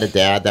fortunate. I had a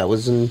dad that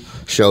was in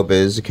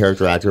showbiz, a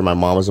character actor. My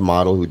mom was a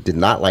model who did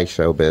not like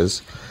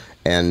showbiz.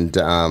 And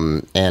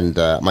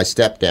my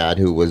stepdad,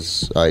 who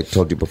was, I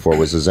told you before,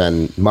 was a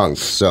Zen monk.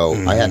 So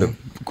I had a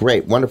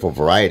wonderful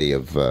variety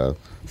of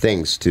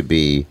things to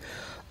be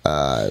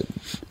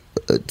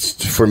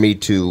for me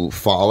to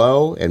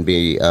follow and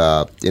be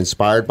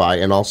inspired by,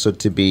 and also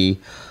to be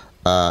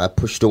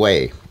pushed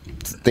away.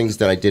 Things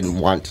that I didn't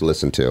want to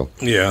listen to.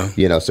 Yeah.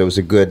 So it was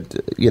a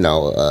good, it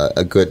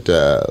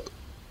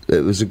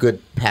was a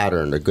good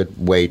pattern, a good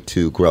way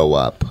to grow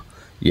up.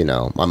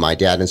 My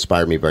dad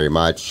inspired me very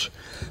much,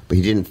 but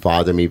he didn't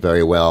father me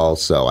very well,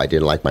 so I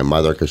didn't like my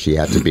mother because she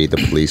had to be the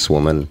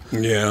policewoman.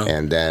 Yeah.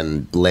 And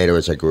then later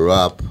as I grew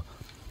up,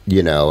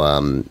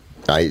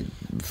 I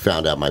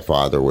found out my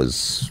father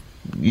was,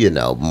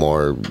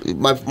 more...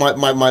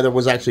 My mother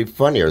was actually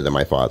funnier than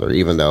my father,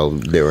 even though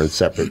they were in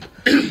separate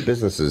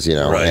businesses,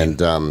 Right. And,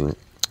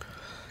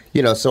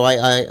 so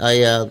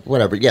I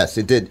whatever. Yes,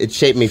 it did. It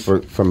shaped me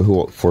for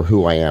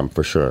who I am,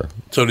 for sure.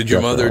 So did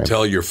your mother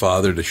tell your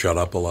father to shut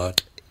up a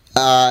lot?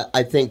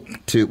 I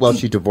think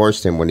she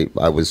divorced him when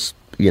I was,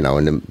 in a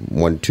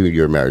 1-2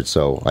 year marriage.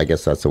 So I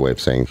guess that's a way of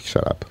saying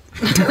shut up.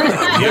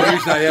 The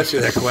reason I asked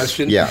you that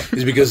question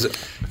is because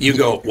you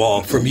go,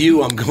 well, from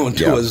you, I'm going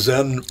to a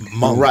Zen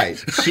monk. Right.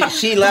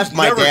 She left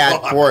my dad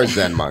for a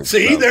Zen monk.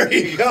 See, so. There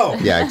you go.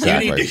 Yeah,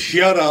 exactly. You need to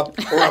shut up,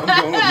 or I'm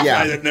going with a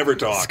guy that never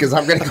talks. Because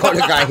I'm going to go to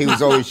a guy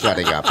who's always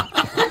shutting up.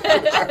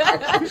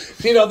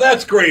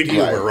 That's great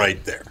humor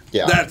right there.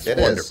 Yeah, that's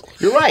wonderful.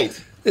 You're right.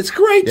 It's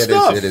great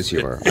stuff. It is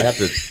humor. I have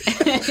to.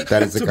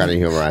 That is the kind of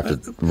humor I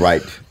have to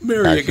write.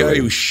 Marry a guy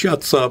who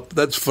shuts up.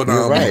 That's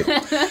phenomenal. You're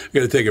right.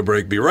 Going to take a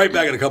break. Be right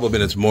back in a couple of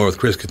minutes more with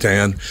Chris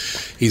Kattan.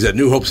 He's at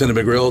New Hope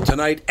Cinema Grill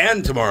tonight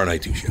and tomorrow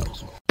night, 2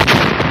 shows.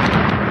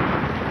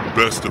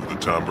 Best of the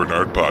Tom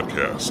Bernard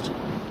Podcast.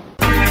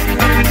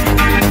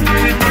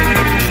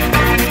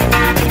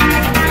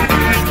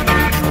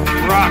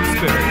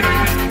 Roxbury.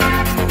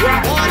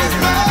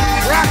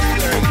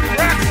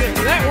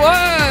 That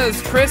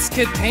was Chris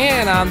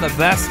Kattan on the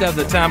Best of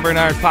the Tom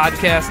Bernard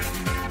Podcast.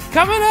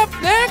 Coming up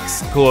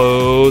next,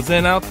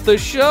 closing out the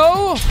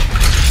show,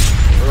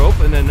 we're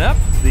opening up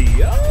the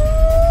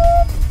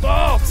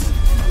vault.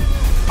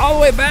 All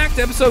the way back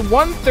to episode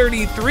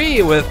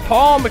 133 with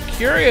Paul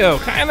Mercurio,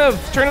 kind of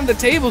turning the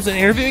tables and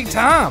interviewing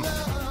Tom.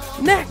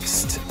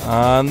 Next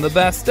on the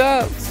Best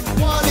of.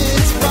 What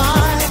is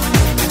right?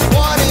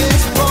 What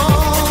is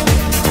wrong?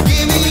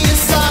 Give me a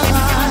sign.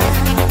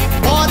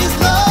 What is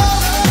love?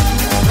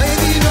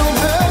 Baby, don't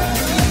hurt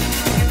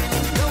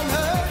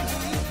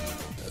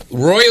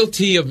me.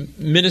 Royalty of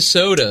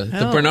Minnesota,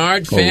 the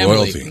Bernard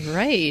family.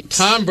 Right.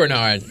 Tom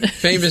Bernard,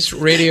 famous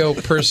radio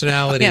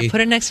personality. Yeah,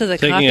 put it next to the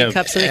coffee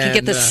cup so they can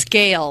get the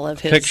scale of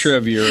his... Picture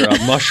of your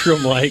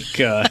mushroom-like...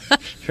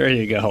 there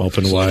you go.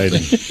 Open wide.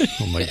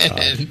 Oh, my God.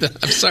 And,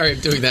 I'm sorry I'm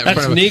doing that. That's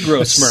in front of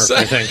Negro Smurf,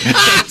 I think.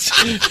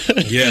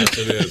 Yes,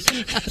 it is.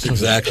 That's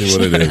exactly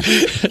what it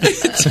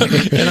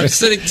is. And I'm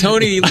sitting,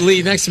 Tony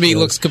Lee next to me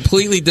looks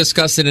completely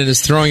disgusted and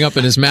is throwing up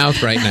in his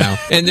mouth right now.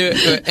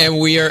 And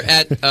we are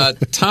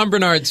at Tom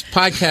Bernard's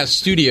podcast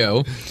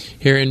studio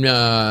here in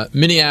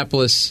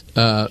Minneapolis,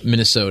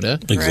 Minnesota.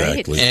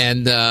 Exactly.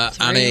 And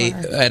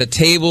at a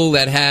table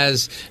that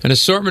has an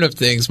assortment of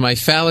things, my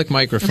phallic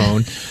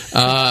microphone,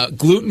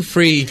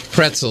 gluten-free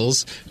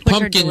pretzels,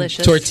 pumpkin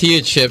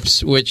tortilla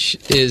chips, which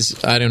is,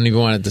 I don't even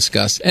want to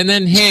discuss, and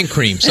then hand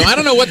cream. So I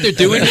don't know what they're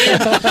doing here,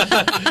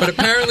 but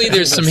apparently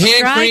there's some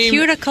hand cream.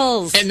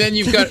 cuticles. And then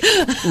you've got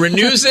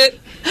Renews-It.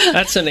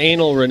 That's an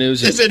anal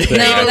Renews-It. No,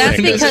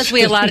 that's because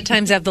we a lot of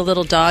times have the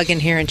little dog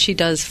in here, and she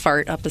does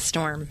fart up a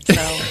storm. So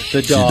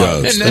the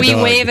dog. We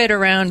wave it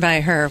around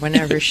by her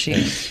whenever she...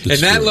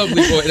 And that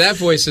lovely that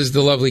voice is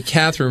the lovely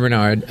Catherine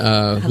Bernard,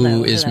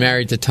 who is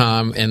married to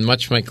Tom, and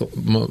much like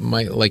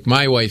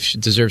my wife,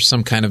 deserves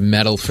some kind of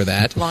medal for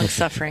that.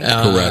 Long-suffering.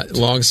 Correct.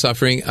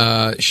 Long-suffering.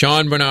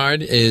 Sean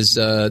Bernard is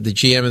the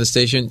GM of the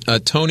station.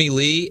 Tony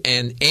Lee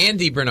and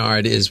Andy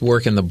Bernard is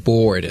working the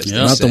board.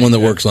 Not the one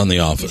that works on The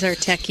Office. He's our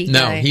techie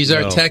No, guy. he's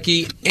our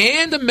techie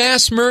and a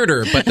mass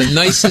murderer, but the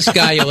nicest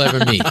guy you'll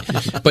ever meet.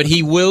 But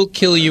he will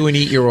kill you and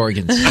eat your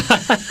organs.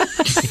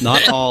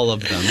 Not all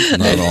of them.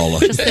 Not all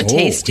of them. Just the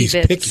tasty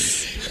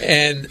bits. Picky.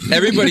 And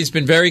everybody's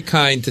been very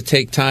kind to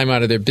take time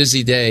out of their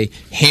busy day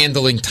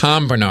handling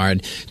Tom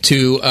Bernard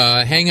to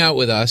hang out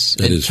with us.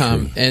 That is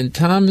true. And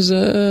Tom's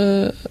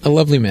a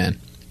lovely man.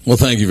 Well,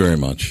 thank you very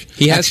much.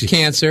 He has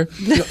cancer.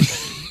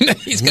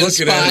 He's got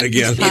looking at it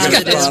again. He's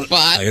got a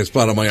spot. I got a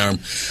spot on my arm.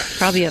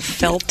 Probably a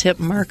felt tip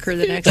marker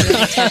the next time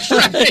I touch him.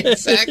 Right,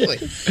 exactly.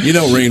 You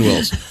know Rainn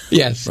Wilson?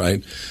 Yes.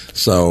 Right?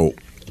 So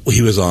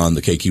he was on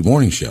the KQ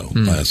Morning Show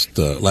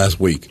last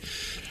week,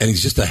 and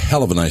he's just a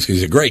hell of a nice guy.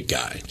 He's a great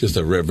guy, just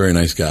a very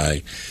nice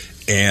guy.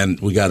 And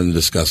we got into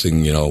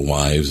discussing,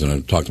 wives, and I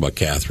talked about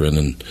Catherine,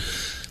 and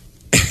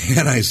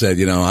I said,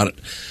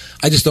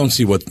 I just don't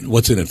see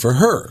what's in it for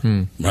her,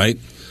 right?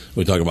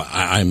 We talk about,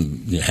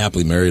 I'm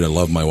happily married, I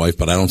love my wife,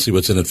 but I don't see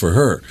what's in it for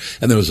her.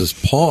 And there was this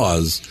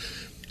pause,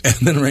 and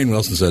then Rainn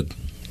Wilson said,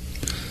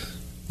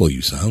 well,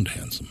 you sound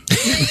handsome.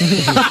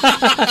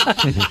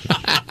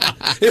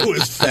 It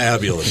was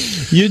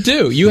fabulous. You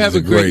do. You have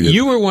a great... great.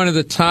 You were one of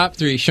the top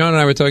three, Sean and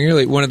I were talking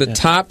earlier, one of the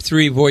top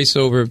three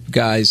voiceover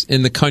guys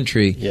in the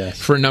country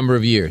for a number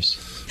of years.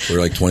 For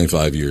like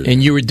 25 years.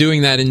 And you were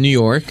doing that in New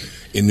York.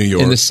 in New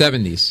York. In the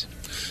 70s.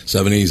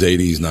 70s,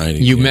 80s,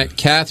 90s. You met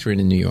Catherine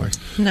in New York.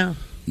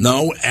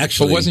 No,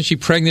 actually. But wasn't she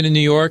pregnant in New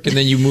York, and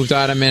then you moved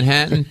out of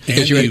Manhattan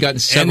because you had gotten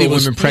several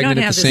women pregnant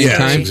at the same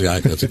time?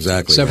 That's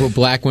exactly Several right.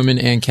 black women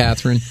and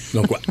Catherine.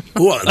 No,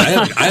 well,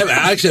 I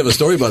actually have a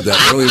story about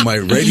that. Early in my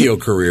radio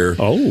career,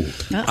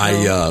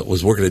 I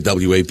was working at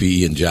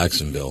WAPE in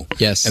Jacksonville.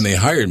 Yes. And they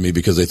hired me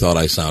because they thought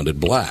I sounded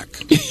black.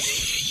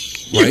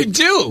 You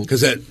do?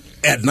 Because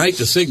at night,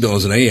 the signal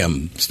is an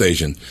AM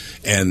station,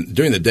 and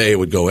during the day it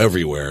would go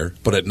everywhere,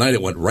 but at night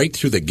it went right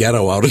through the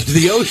ghetto out into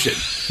the ocean.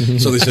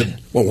 So they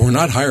said, well, we're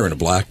not hiring a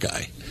black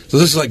guy. So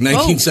this is like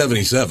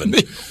 1977.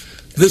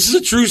 This is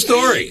a true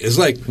story. It's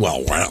like,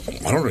 well, I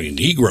don't need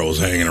Negroes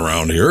hanging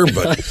around here,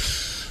 but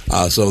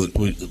so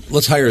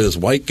let's hire this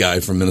white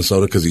guy from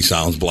Minnesota because he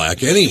sounds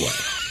black anyway,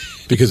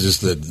 because it's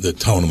the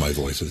tone of my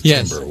voice, or the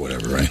timbre or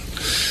whatever, right?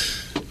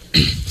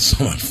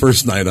 So my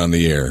first night on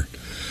the air,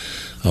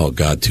 oh,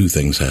 God, two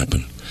things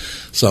happened.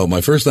 So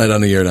my first night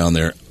on the air down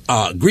there,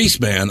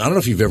 Grease Man, I don't know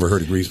if you've ever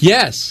heard of Grease Man.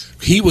 Yes.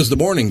 He was the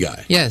morning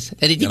guy. Yes.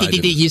 And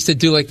he used to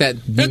do like that.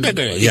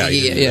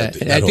 Yeah.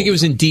 I think it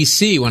was in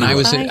D.C. when I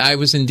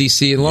was in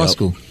D.C. in law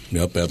school.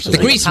 Yep, absolutely.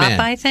 The Grease Man.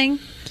 Popeye thing?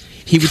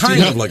 He would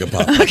kind of like a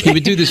Popeye. He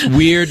would do this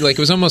weird, like it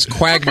was almost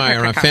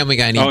Quagmire on Family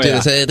Guy, and he'd do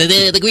this,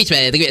 the Grease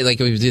Man,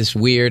 like it was this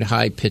weird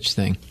high-pitched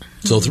thing.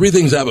 So three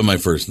things happened my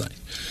first night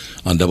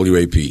on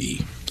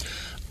WAPE.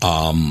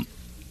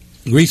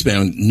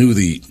 Greaseman knew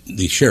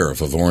the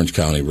sheriff of Orange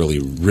County really,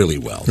 really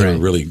well. They were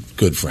really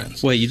good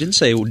friends. Wait, you didn't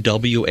say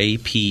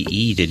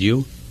WAPE, did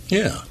you?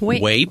 Yeah.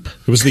 Wape?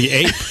 It was the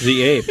ape.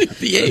 The ape.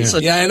 The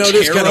ape. Yeah, I know it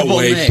is kind of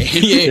wape.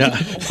 The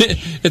ape.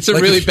 It's a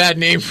really bad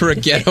name for a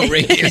ghetto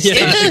radio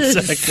station.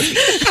 Exactly.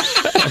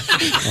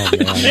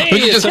 We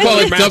can just call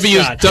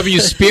it W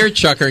Spear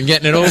Chucker and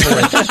getting it over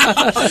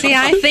with. See,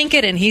 I think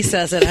it and he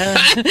says it.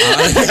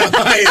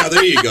 Yeah,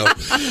 there you go.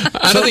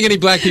 I don't think any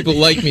black people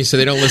like me, so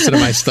they don't listen to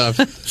my stuff.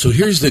 So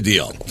here's the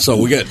deal. So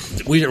we're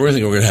thinking we're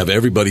going to have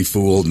everybody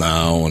fooled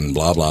now and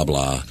blah, blah,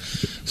 blah.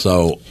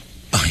 So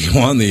I go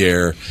on the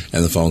air,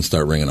 and the phones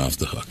start ringing off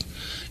the hook.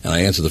 And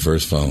I answer the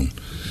first phone,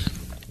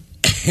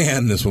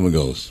 and this woman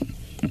goes,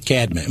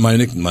 Catman. My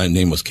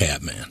name was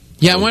Catman.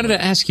 Yeah, I wanted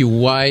to ask you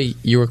why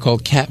you were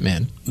called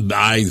Catman.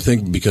 I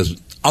think because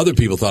other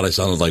people thought I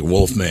sounded like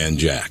Wolfman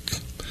Jack.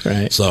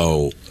 Right.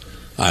 So,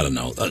 I don't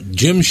know.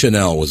 Jim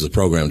Chanel was the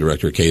program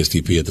director at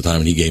KSTP at the time,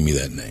 and he gave me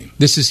that name.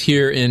 This is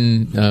here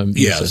in...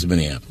 this is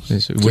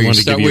Minneapolis.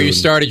 Where you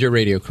started your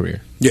radio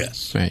career.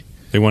 Yes. Right.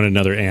 They want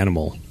another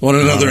animal.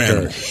 Animal.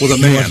 With a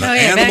man.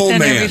 Animal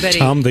man.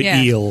 Tom the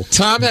eel.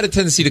 Tom had a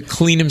tendency to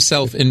clean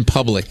himself in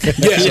public.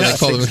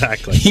 Yes,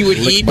 exactly. He would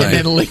eat and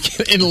then lick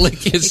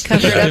his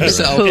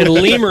himself. And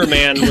Lemur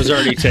Man was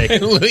already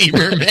taken.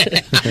 Lemur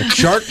Man.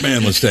 Shark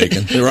Man was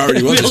taken. There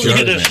already was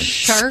a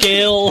Shark Man.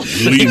 Scale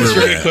Lemur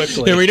very Man.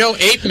 quickly. And we know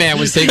Ape Man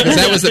was taken because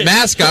that was the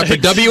mascot for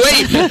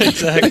W8.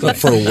 Exactly.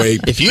 For a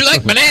wape. If you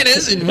like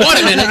bananas and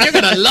watermelon, you're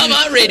going to love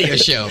our radio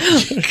show.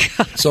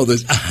 So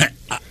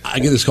I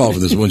get this call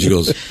from this woman. She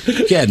goes,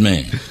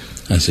 Catman.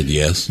 I said,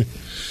 yes.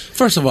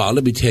 First of all,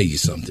 let me tell you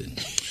something.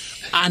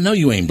 I know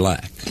you ain't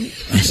black.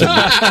 I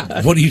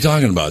said, what are you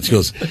talking about? She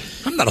goes,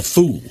 I'm not a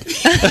fool.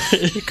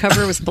 Your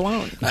cover was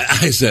blown.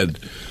 I said,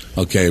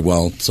 okay,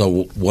 well,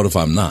 so what if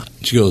I'm not?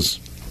 She goes,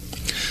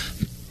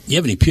 you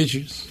have any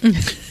pictures?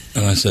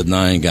 And I said, no,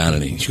 I ain't got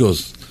any. She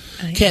goes,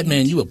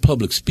 Catman, you a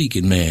public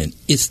speaking man.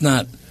 It's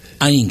not,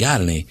 I ain't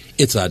got any.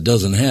 It's I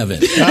doesn't have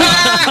any.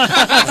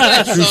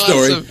 True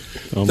story. Awesome.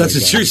 Oh That's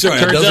a true story.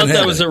 Turns out that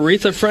have was it.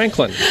 Aretha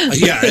Franklin.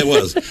 Yeah, it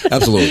was.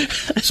 Absolutely.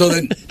 So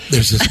then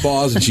there's this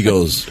pause, and she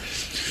goes,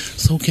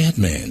 so,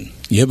 Catman,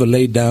 you ever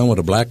laid down with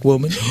a black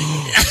woman?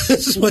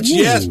 This is what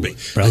she asked me.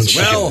 I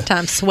said, well,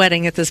 Tom's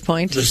sweating at this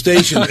point. the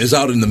station is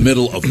out in the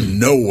middle of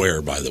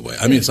nowhere, by the way.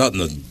 I mean, it's out in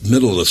the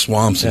middle of the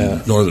swamps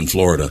in northern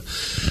Florida.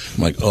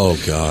 I'm like,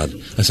 oh, God.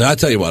 I said, I'll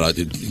tell you what,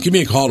 give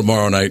me a call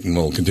tomorrow night, and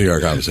we'll continue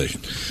our conversation.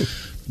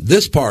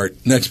 Next part,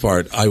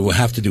 I will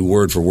have to do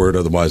word for word,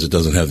 otherwise it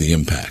doesn't have the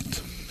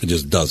impact. It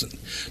just doesn't.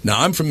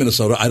 Now, I'm from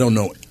Minnesota. I don't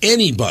know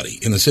anybody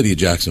in the city of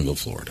Jacksonville,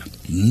 Florida.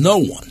 No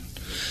one.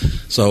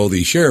 So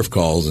the sheriff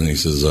calls, and he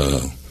says,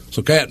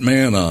 so,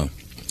 Catman, I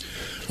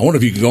wonder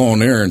if you could go on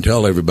there and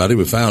tell everybody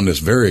we found this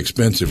very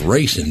expensive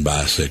racing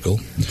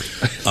bicycle,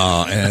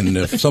 and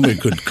if somebody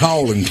could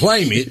call and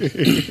claim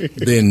it,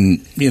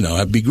 then,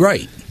 that'd be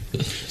great.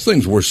 This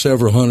thing's worth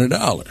several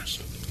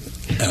 $100s.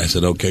 And I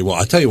said, okay, well,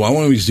 I'll tell you what,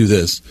 why don't we just do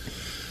this?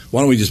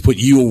 Why don't we just put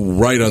you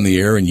right on the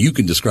air, and you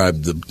can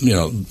describe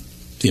the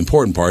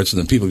important parts, and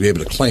then people will be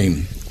able to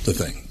claim the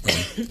thing.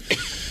 Right?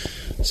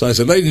 So I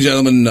said, ladies and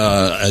gentlemen,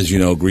 as you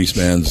know,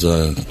 Greaseman's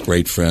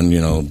great friend,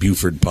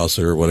 Buford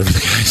Pusser, or whatever the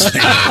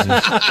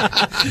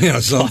guy's name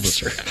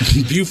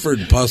is. Buford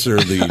Pusser,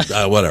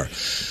 whatever.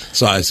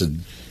 So I said,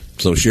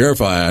 So, Sheriff,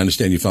 I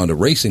understand you found a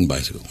racing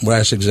bicycle. Well,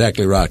 that's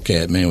exactly right,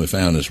 Cat, man. We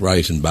found this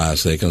racing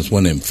bicycle. It's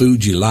one of them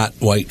Fuji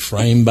lightweight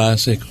frame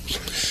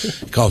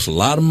bicycles. It costs a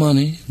lot of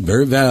money,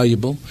 very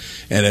valuable.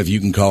 And if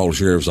you can call the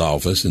sheriff's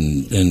office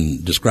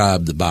and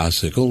describe the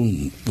bicycle,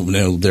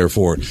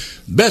 therefore, the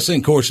best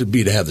thing, of course, would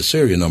be to have the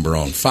serial number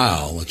on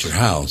file at your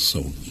house.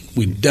 So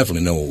we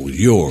definitely know it was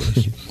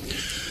yours.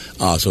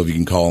 So if you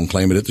can call and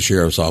claim it at the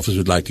sheriff's office,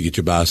 we'd like to get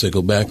your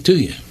bicycle back to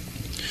you.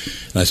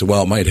 And I said,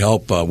 well, it might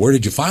help. Where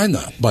did you find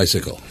the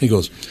bicycle? He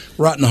goes,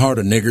 right in the heart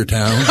of Nigger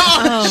Town.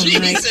 Oh,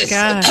 my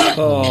God.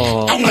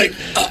 Oh. I'm like,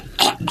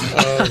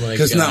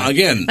 because now,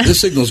 again,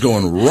 this signal's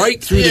going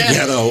right through the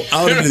ghetto,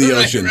 out into the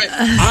ocean. Right.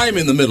 I'm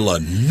in the middle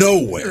of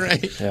nowhere,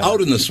 out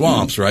in the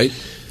swamps, right?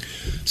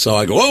 So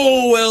I go,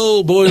 oh,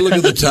 well, boy, look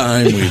at the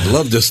time. We'd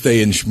love to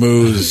stay in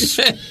schmooze.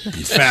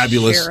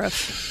 Fabulous.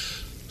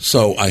 Sheriff.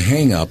 So I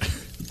hang up.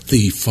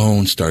 The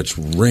phone starts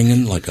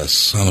ringing like a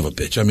son of a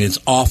bitch. I mean, it's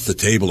off the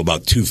table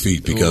about 2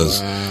 feet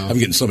because I'm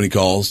getting so many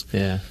calls.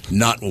 Yeah.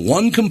 Not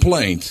one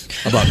complaint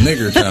about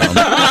Nigger Town,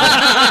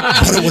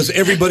 but it was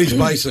everybody's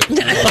bicycle.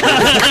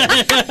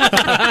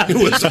 It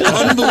was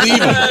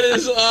unbelievable. That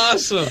is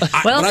awesome.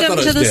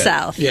 Welcome to the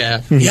South.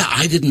 Yeah. Yeah,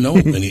 I didn't know.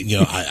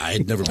 I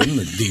had never been in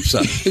the deep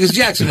South. Because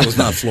Jacksonville is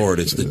not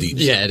Florida, it's the deep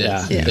South. Yeah, it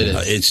is. Yeah. It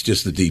is. It's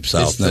just the deep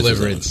South. It's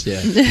deliverance,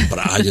 But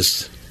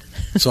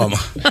so I'm...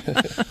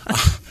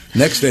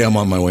 Next day, I'm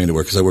on my way into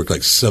work because I work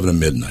like 7 to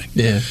midnight.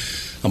 Yeah.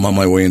 I'm on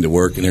my way into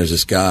work, and there's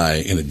this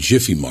guy in a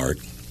Jiffy Mart,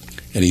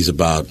 and he's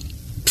about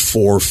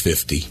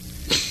 450.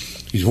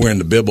 He's wearing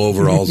the bib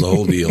overalls, the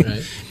whole deal.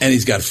 Right. And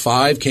he's got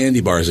 5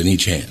 candy bars in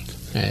each hand.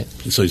 Right.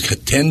 So he's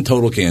got 10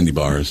 total candy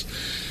bars.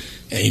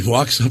 And he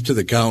walks up to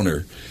the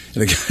counter,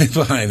 and the guy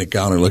behind the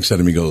counter looks at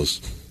him and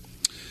goes,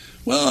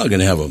 well, I'm going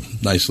to have a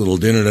nice little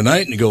dinner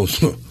tonight. And he goes,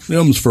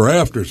 them's for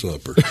after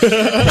supper.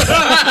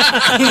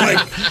 I'm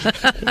like,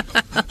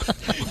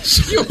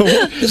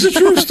 it's a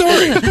true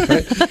story.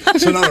 Right?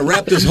 So now to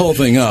wrap this whole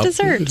thing up.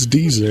 Dessert. It's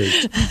dessert.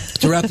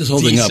 To wrap this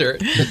whole thing up,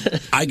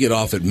 I get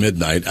off at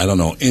midnight. I don't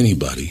know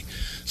anybody.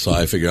 So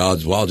I figure I'll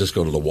just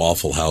go to the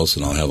Waffle House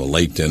and I'll have a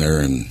late dinner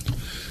and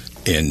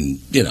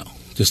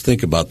just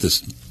think about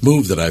this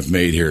move that I've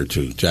made here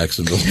to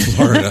Jacksonville,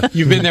 Florida.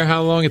 You've been there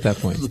how long at that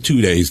point?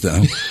 2 days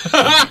now.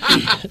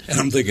 And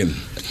I'm thinking,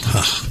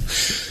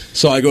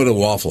 So I go to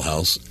Waffle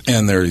House,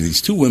 and there are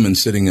these 2 women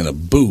sitting in a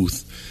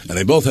booth, and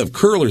they both have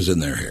curlers in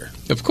their hair.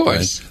 Of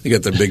course. They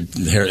got their big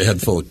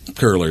head full of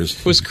curlers.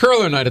 It was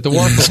curler night at the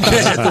Waffle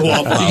House. At the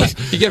Waffle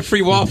House. You get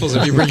free waffles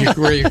if you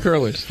wear your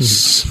curlers.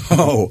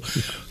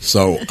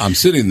 So I'm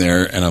sitting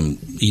there, and I'm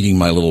eating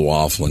my little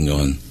waffle and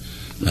going,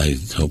 I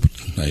hope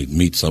I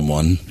meet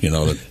someone,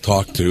 to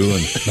talk to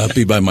and not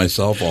be by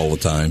myself all the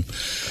time.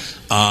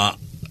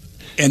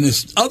 And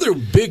this other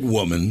big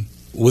woman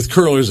with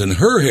curlers in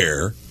her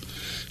hair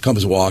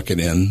comes walking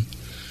in,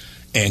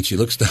 and she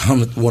looks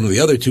down at one of the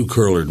other 2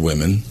 curlered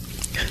women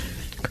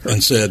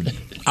and said,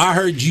 I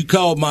heard you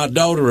called my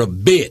daughter a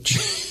bitch.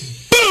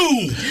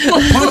 Boom!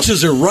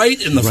 Punches her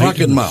right in the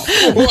fucking mouth.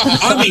 Wow.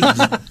 I mean,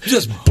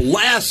 just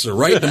blasts her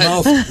right in the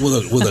mouth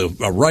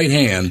with a right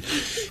hand.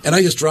 And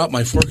I just dropped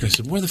my fork and I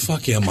said, where the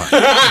fuck am I?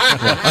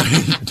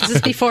 Is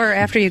this before or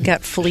after you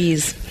got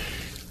fleas?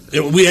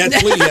 We had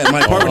fleas. Yeah,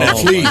 my apartment had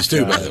fleas, too.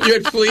 You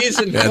had fleas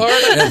in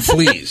Florida? Had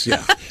fleas,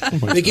 yeah.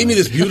 They gave me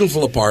this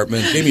beautiful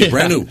apartment. Gave me a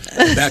brand new,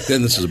 back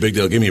then this was a big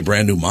deal, gave me a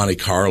brand new Monte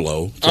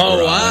Carlo.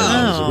 Oh,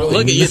 wow. Really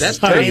Look at you. That's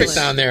perfect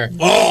down there.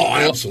 Oh,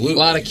 absolutely. A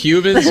lot of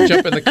Cubans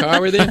jump in the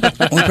car with you.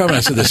 Only problem,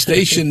 I said,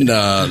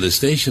 the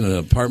station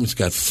apartment's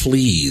got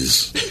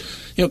fleas.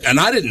 And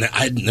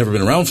I'd never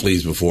been around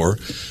fleas before.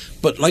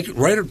 But like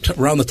right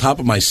around the top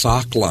of my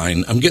sock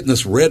line, I'm getting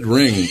this red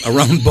ring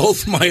around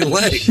both my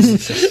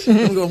legs.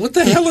 I'm going, what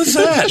the hell is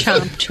that?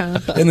 Chomp,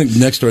 chomp. And then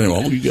next door,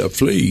 you got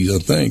fleas, I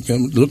think.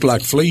 Look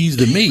like fleas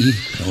to me.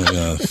 I'm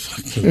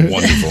like,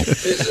 wonderful.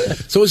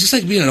 So it's just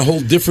like being in a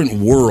whole different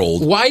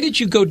world. Why did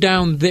you go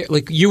down there?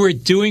 Like, you were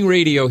doing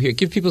radio here.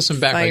 Give people some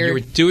background. You were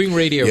doing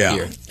radio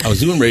here. I was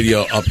doing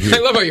radio up here. I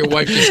love how your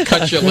wife just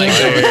cut your legs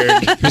over.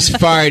 He was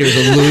fired. He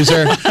was a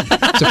loser.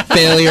 It's a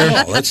failure.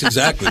 Oh, that's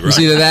exactly right. It was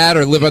either that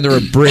or live under a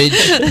bridge.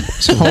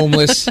 He's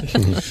homeless.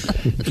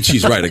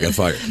 She's right. I got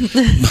fired.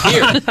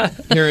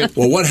 Here.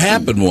 Well, what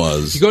happened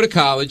was... You go to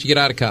college. You get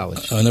out of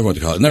college. I never went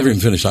to college. Never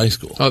even finished high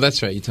school. Oh,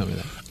 that's right. You told me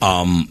that.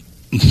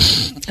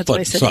 That's why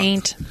I said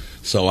ain't.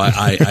 So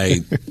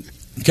I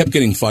kept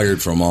getting fired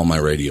from all my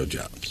radio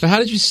jobs. So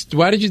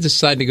why did you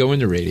decide to go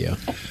into radio?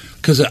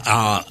 Because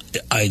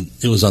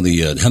it was on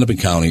the Hennepin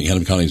County.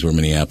 Hennepin County is where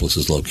Minneapolis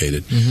is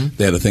located. Mm-hmm.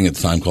 They had a thing at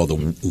the time called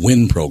the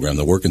WIN program,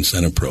 the Work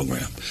Incentive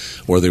Program,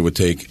 where they would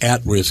take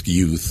at-risk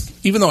youth.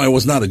 Even though I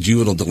was not a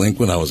juvenile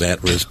delinquent, I was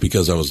at risk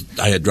because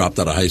I had dropped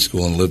out of high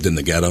school and lived in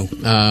the ghetto.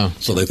 Oh.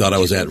 So they thought I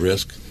was at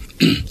risk.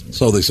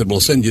 So they said, we'll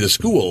send you to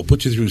school. We'll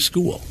put you through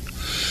school.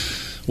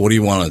 What do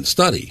you want to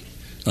study?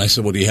 And I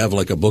said, well, do you have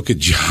like a book of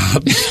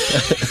jobs?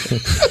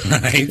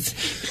 Right?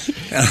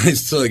 And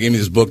so they gave me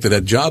this book that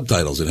had job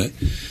titles in it.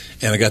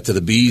 And I got to the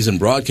B's and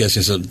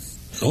broadcasting and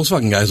said, those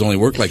fucking guys only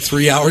work like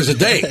 3 hours a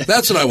day.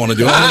 That's what I want to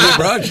do. I want to be a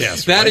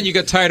broadcaster. That and you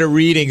got tired of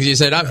readings. You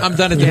said, I'm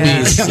done at the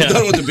bees. I'm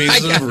done with the bees.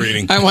 I'm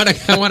reading. I want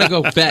to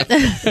go bet.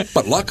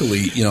 But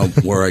luckily,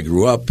 where I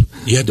grew up,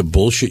 you had to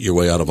bullshit your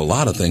way out of a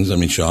lot of things. I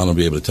mean, Sean will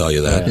be able to tell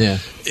you that. Yeah.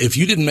 If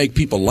you didn't make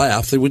people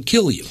laugh, they would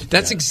kill you.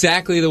 That's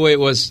exactly the way it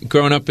was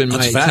growing up in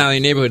my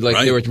Italian neighborhood.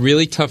 Like, there were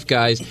really tough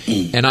guys.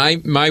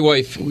 And my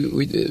wife,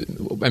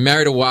 I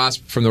married a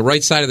WASP from the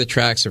right side of the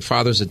tracks. Her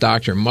father's a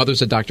doctor. Her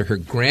mother's a doctor. Her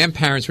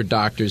grandparents were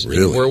doctors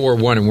in World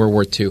War I and World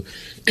War II.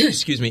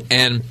 Excuse me.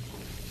 And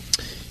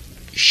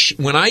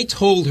when I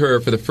told her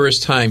for the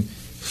first time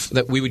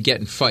that we would get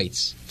in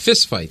fights,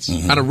 fist fights,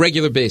 on a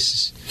regular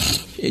basis,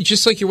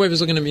 just like your wife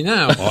is looking at me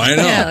now. Oh, I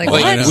know. Yeah,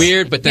 like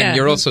weird, but then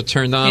you're also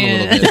turned on a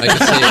little bit. I can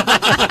see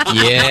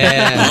it.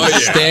 Yeah.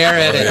 Stare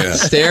at it. Yeah.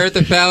 Stare at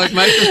the phallic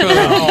microphone.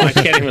 Oh, I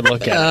can't even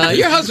look at it.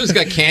 Your husband's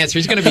got cancer.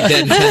 He's going to be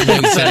dead in 10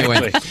 minutes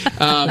anyway.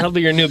 He'll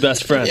be your new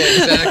best friend. Yeah,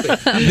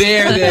 exactly.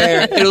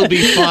 There. It'll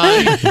be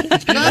fine.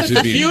 Not at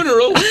the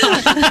funeral.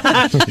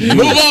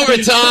 Move over,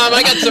 Tom.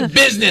 I got some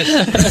business.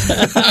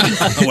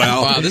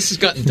 Wow, this has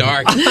gotten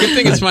dark. Good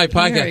thing it's my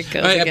podcast.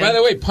 By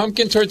the way,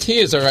 pumpkin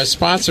tortillas are a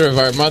sponsor of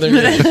our Mother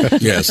Day.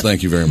 Yes,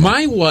 thank you very much.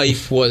 My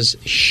wife was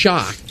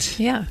shocked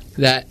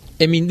that,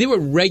 I mean, they were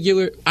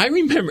regular. I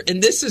remember,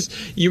 and this is,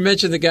 you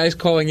mentioned the guys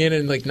calling in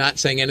and like not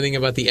saying anything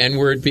about the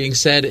N-word being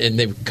said, and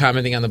they were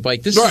commenting on the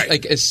bike. This is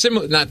like a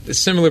similar, not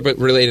similar, but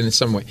related in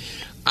some way.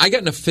 I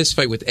got in a fist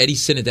fight with Eddie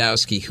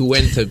Sinadowski, who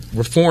went to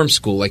reform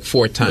school like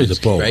 4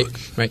 times. Right.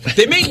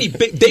 They made me.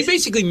 They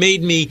basically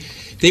made me.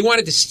 They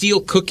wanted to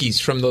steal cookies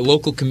from the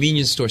local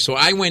convenience store. So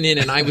I went in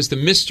and I was the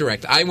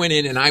misdirect. I went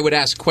in and I would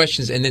ask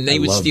questions, and then they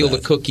would steal the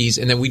cookies,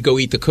 and then we'd go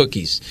eat the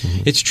cookies.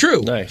 Mm-hmm. It's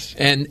true. Nice.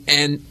 And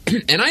I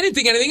didn't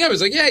think anything. I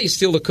was like, yeah, you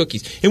steal the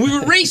cookies. And we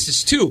were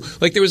racist too.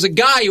 Like there was a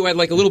guy who had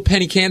like a little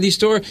penny candy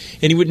store,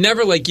 and he would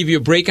never like give you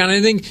a break on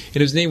anything.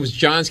 And his name was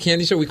John's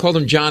Candy Store. We called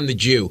him John the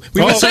Jew.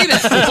 We would say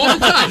that all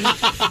the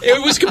time.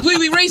 It was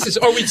completely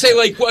racist. Or we'd say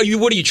like, well,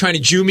 what are you trying to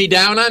Jew me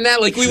down on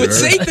that? Like we would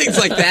say things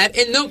like that.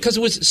 And no, because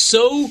it was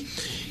so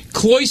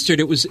cloistered.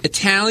 It was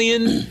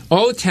Italian,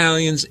 all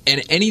Italians,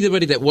 and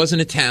anybody that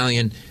wasn't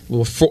Italian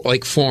were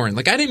foreign.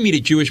 Like I didn't meet a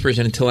Jewish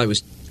person until I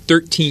was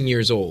 13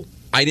 years old.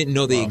 I didn't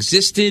know they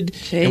existed,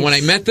 and when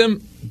I met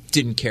them,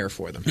 didn't care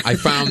for them. I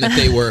found that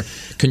they were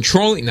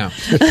controlling. Now,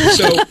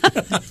 so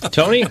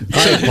Tony,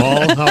 hi,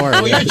 Paul, how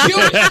are you?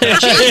 You're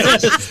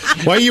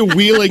Jewish. Why are you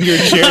wheeling your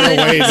chair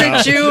away now?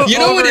 It's a Jew you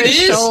know over what it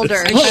his is?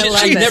 shoulder.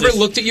 I never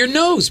looked at your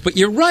nose, but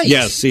you're right.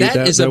 Yes, see,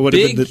 that is a would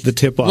big have been the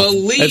tip off. Well,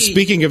 Lee, and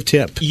speaking of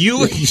tip,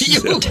 you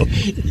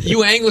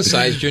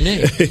anglicized your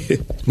name.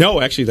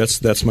 No, actually,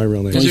 that's my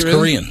real name. He's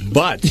Korean,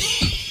 but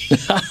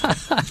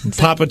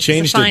Papa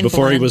changed it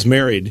before he was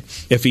married.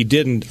 If he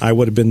didn't, I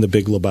would have been the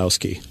Big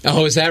Lebowski.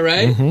 Oh, is that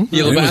right? Mm-hmm.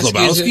 You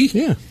Lebowski?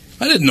 Yeah.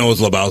 I didn't know it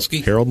was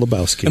Lebowski. Harold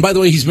Lebowski. And by the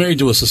way, he's married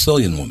to a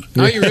Sicilian woman.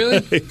 Are you really?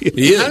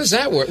 He is. How does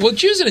that work? Well,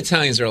 Jews and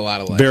Italians are a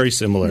lot alike. Very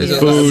similar. There's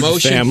Food, a lot of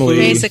emotion, family.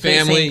 Basically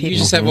family. same You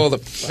just have all the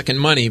fucking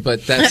money,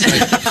 but that's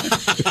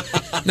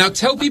like... Now,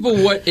 tell people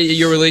what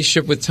your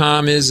relationship with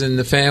Tom is and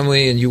the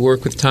family, and you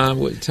work with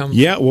Tom. Tell me.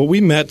 Yeah, well,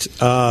 we met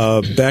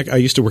back... I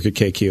used to work at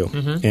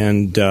KQ,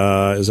 and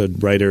as a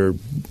writer,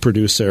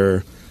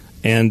 producer,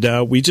 and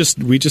we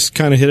just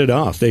kind of hit it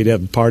off. They'd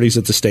have parties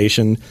at the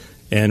station,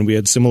 and we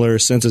had similar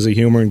senses of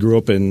humor and grew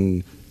up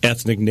in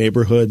ethnic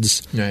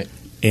neighborhoods. Right.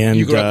 And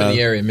you grew up in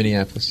the area,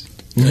 Minneapolis.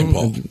 St.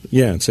 Paul.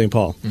 Yeah, in St.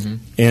 Paul. Mm-hmm.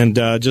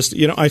 And just,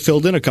 I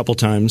filled in a couple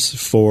times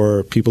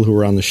for people who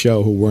were on the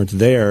show who weren't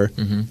there,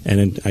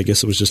 and I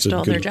guess it was just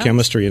a good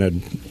chemistry,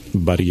 and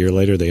about a year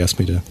later they asked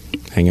me to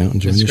hang out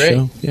and join the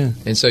show. Yeah.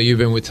 And so you've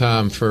been with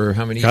Tom for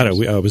how many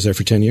years? I was there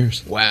for 10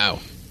 years. Wow.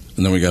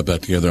 And then we got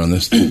back together on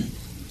this thing.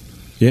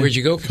 Yeah. Where'd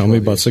you go for Call me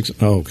about 6...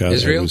 Oh, God.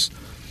 Israel?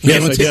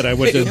 Yes, I did. I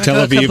went to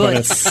Tel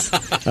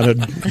Aviv on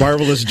a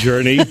marvelous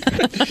journey.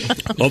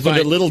 Opened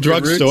a little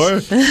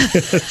drugstore.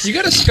 You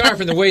got a scarf,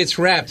 and the way it's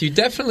wrapped, you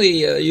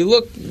definitely you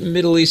look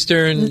Middle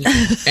Eastern,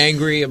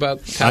 angry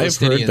about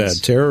Palestinians. I've heard that.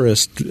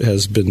 Terrorist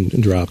has been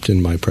dropped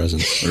in my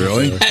presence.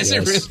 Really? Has it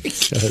really?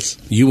 Yes.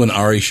 You and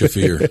Ari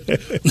Shafir.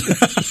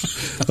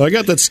 Well, I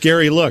got that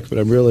scary look, but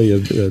I'm really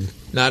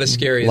not as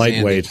scary as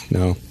lightweight. Andy.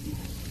 No.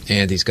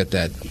 Andy's got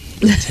that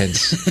intense,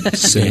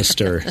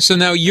 sinister. So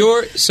now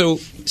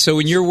so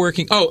when you're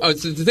working.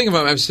 The thing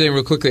about I was saying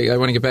real quickly. I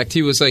want to get back to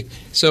you was like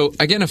so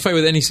I get in a fight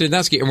with Eddie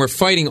Sinadowski, and we're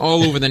fighting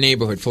all over the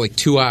neighborhood for like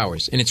 2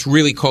 hours, and it's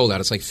really cold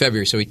out. It's like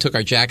February, so we took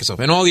our jackets off,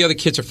 and all the other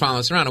kids are following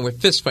us around, and we're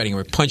fist fighting, and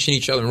we're punching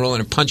each other and rolling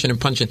and punching and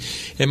punching.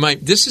 And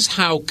this is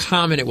how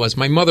common it was.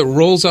 My mother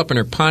rolls up in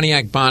her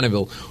Pontiac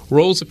Bonneville,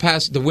 rolls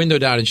past the window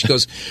down, and she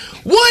goes,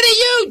 "What are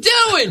you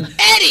doing,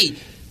 Eddie?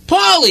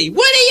 Paulie,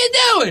 what are you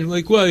doing?"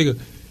 Like, well, you go,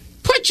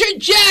 "Put your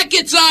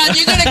jackets on.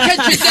 You're going to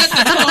catch your death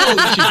of cold."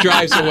 And she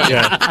drives away.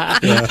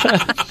 Yeah.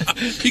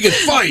 You can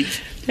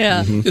fight.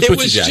 Yeah. It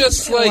was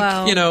just like,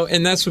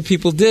 and that's what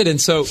people did.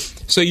 And so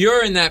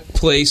you're in that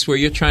place where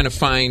you're trying to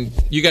find,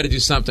 you got to do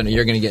something or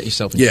you're going to get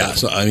yourself in trouble.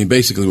 So, I mean,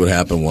 basically what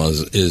happened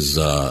was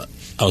I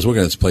was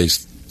working at this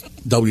place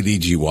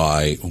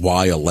WDGY,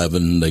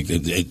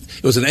 Y11.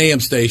 It was an AM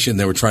station.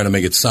 They were trying to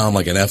make it sound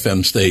like an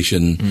FM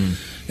station,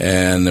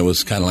 and it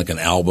was kind of like an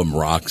album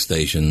rock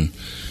station.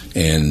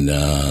 And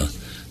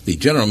the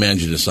general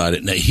manager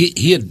decided, now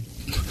he had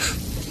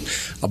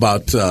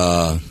about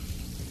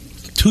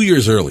 2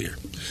 years earlier,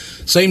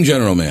 same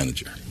general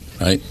manager,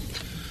 right?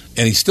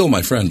 And he's still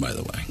my friend, by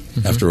the way,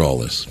 after all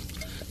this.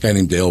 A guy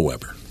named Dale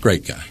Weber,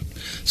 great guy.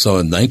 So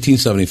in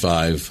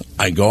 1975,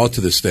 I go out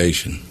to the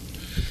station,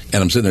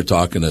 and I'm sitting there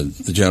talking to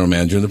the general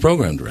manager and the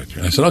program director.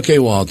 And I said, okay,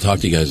 well, I'll talk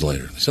to you guys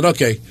later. I said,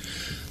 okay.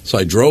 So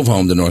I drove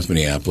home to North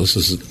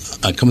Minneapolis.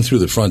 I come through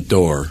the front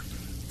door.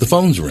 The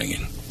phone's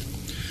ringing.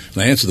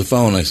 And I answered the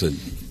phone. I said,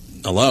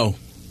 hello.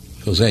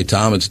 He goes, hey,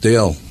 Tom, it's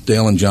Dale.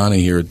 Dale and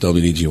Johnny here at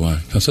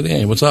WDGY. I said,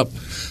 hey, what's up?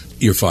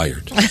 You're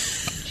fired.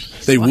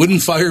 They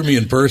wouldn't fire me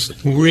in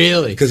person.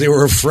 Really? Because they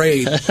were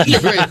afraid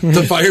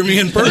to fire me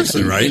in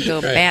person, right?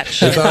 Go batshit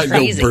They thought I'd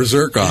crazy. go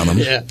berserk on them.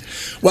 Yeah.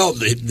 Well,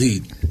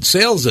 the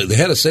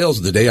head of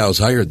sales the day I was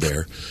hired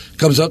there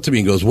comes up to me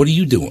and goes, what are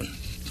you doing?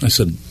 I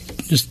said,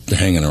 just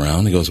hanging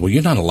around. He goes, well,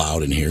 you're not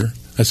allowed in here.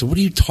 I said, what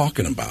are you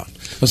talking about?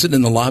 I was sitting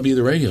in the lobby of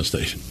the radio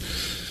station.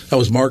 That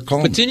was Mark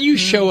Coleman. But didn't you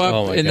show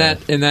up in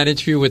that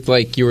interview with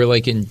you were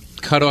in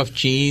cut-off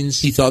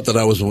jeans? He thought that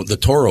I was the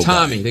Toro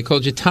Tommy. guy. They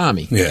called you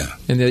Tommy. Yeah.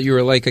 And that you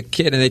were like a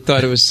kid, and they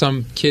thought it was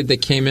some kid that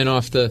came in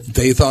off the...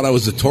 They thought I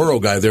was the Toro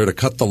guy there to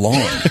cut the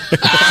lawn. So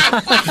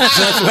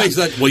that's why he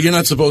said, well, you're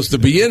not supposed to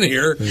be in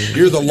here.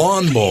 You're the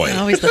lawn boy.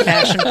 Always the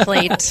fashion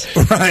plate.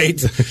 Right.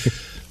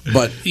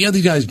 But, yeah,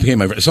 these guys became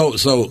my friends.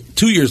 So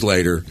 2 years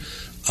later,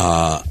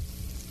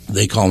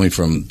 they called me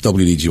from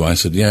WDGY. I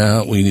said,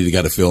 yeah, we need a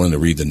guy to fill in to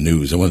read the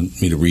news. They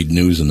want me to read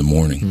news in the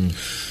morning.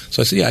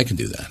 So I said, yeah, I can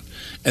do that.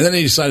 And then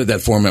they decided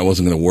that format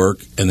wasn't going to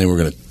work, and they were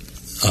going to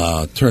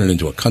turn it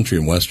into a country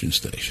and western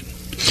station.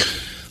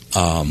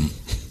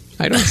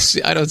 I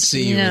don't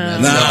see you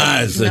in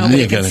that.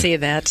 Nobody can see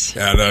that.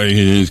 Yeah, no,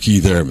 he's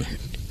Keith Urban.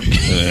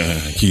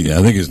 I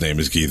think his name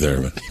is Keith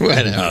Urban.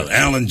 Whatever.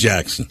 Alan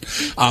Jackson.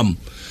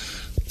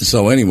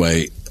 So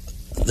anyway,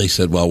 they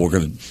said, well, we're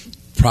going to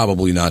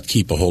probably not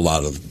keep a whole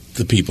lot of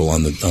the people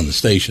on the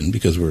station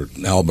because we're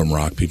album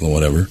rock people and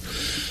whatever.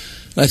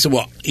 And I said,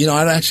 well,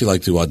 I'd actually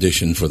like to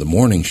audition for the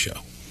morning show.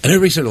 And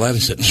everybody started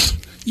laughing and said,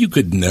 you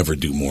could never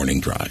do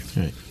Morning Drive.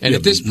 Right. And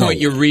at this point,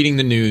 you're reading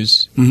the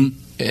news,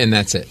 and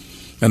that's it.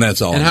 And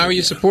that's all. And how are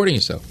you supporting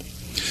yourself?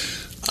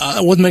 I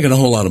wasn't making a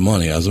whole lot of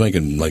money. I was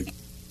making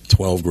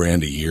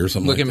 $12,000 a year,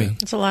 something Look like at me. that.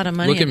 That's a lot of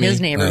money Look in at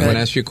his me. neighborhood. I want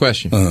to ask you a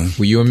question.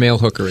 Were you a male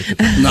hooker at the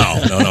time? No,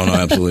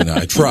 absolutely not.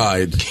 I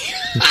tried.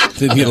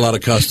 Didn't get a lot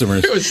of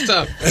customers. It was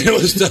tough. It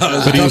was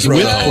tough. But he was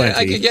with plenty.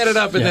 I could get it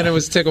up, and then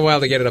it took a while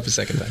to get it up a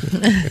second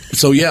time.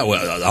 So, yeah,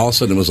 well, all of a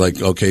sudden it was like,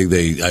 okay,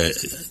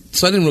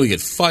 so I didn't really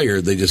get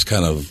fired. They just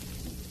kind of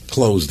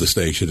closed the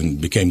station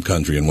and became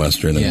country and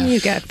western. And,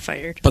 You got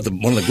fired. But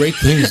one of the great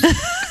things...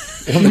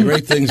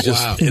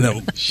 just, wow.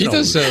 She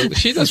does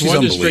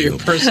wonders for your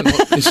personal.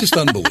 It's just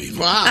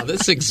unbelievable. Wow,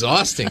 that's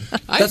exhausting.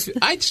 I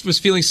just was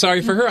feeling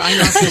sorry for her. I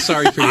now feel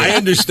sorry for you. I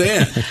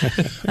understand.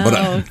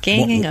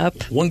 Ganging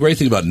up. One great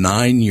thing about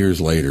 9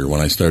 years later,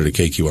 when I started at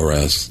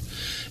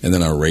KQRS, and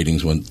then our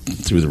ratings went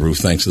through the roof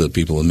thanks to the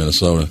people in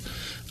Minnesota,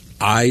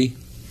 I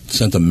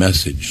sent a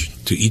message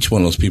to each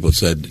one of those people that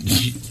said,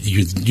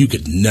 you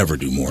could never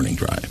do Morning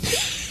Drive.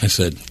 I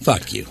said,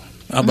 fuck you.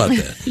 How about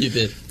that? You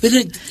did. They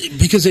did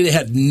because they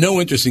had no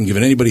interest in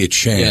giving anybody a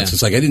chance. Yeah.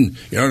 It's like I didn't.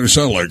 It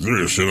sound like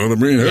this. You know what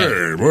I mean?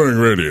 Hey, morning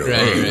radio.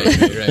 Right.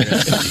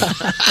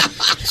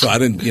 So I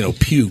didn't,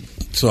 puke.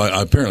 So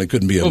I apparently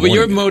couldn't be a. Well, but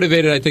you're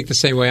motivated. I think the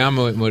same way I'm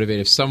motivated.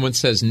 If someone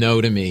says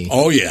no to me,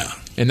 oh yeah,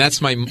 and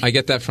I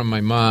get that from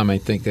my mom. I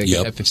think that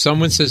if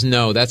someone says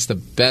no, that's the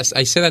best.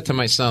 I say that to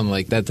my son.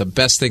 Like that, the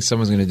best thing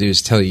someone's going to do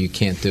is tell you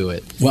can't do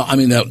it. Well, I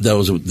mean that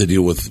was the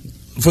deal with.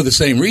 For the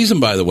same reason,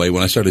 by the way,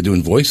 when I started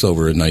doing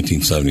voiceover in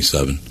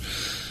 1977,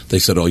 they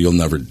said, "Oh, you'll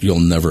never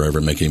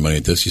ever make any money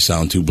at this. You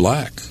sound too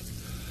black."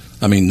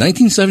 I mean,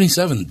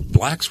 1977,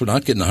 blacks were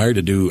not getting hired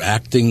to do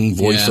acting,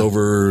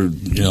 voiceover,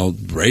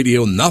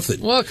 radio,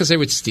 nothing. Well, because they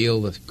would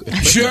steal the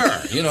equipment. Sure.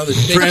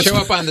 They'd show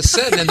up on the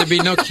set and then there'd be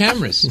no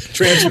cameras.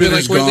 Transmitter's be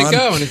like, where'd gone. they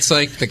go? And it's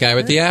like the guy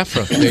with the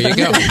afro. There you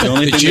go.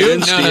 The Jew?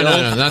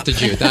 No, not the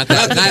Jew. Not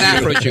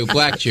Afro Jew.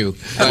 Black Jew.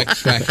 Black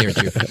hair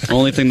Jew.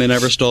 Only thing they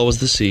never stole was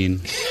the scene.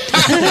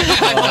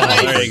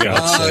 There you go.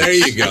 There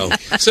you go.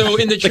 So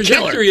in the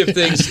trajectory of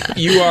things,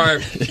 your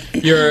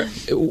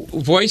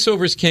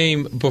voiceovers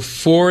came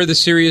before the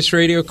Sirius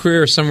radio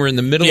career or somewhere in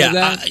the middle of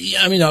that?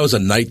 I was a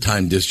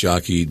nighttime disc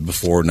jockey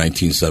before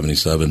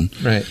 1977.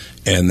 Right.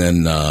 And then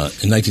in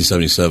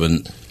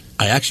 1977,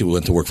 I actually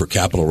went to work for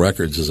Capitol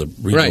Records as a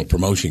regional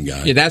promotion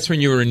guy. Yeah, that's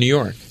when you were in New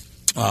York.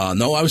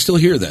 No, I was still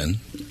here then.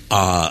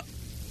 But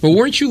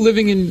weren't you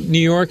living in New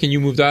York and you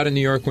moved out of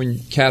New York when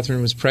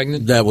Catherine was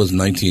pregnant? That was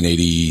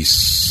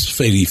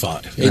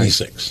 1985,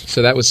 86.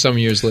 So that was some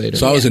years later.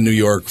 So I was in New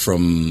York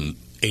from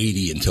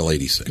 80 until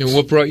 86. And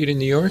what brought you to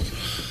New York?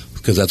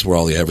 because that's where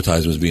all the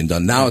advertising was being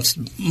done. Now it's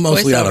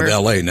mostly out of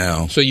L.A.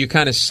 now. So you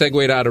kind of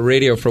segued out of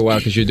radio for a while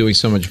because you're doing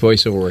so much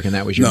voiceover work, and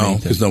that was your main No,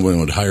 thing. because nobody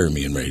would hire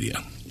me in radio.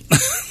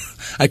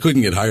 I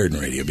couldn't get hired in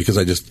radio because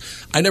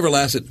I never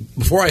lasted.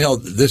 Before I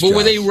held this job.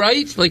 Were they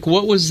right? Like,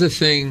 what was the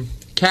thing?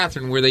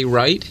 Catherine, were they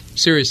right?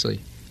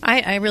 Seriously.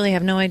 I really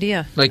have no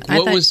idea. Like,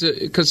 what was the...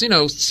 Because,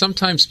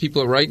 sometimes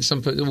people are right.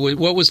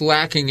 What was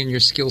lacking in your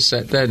skill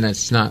set then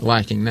that's not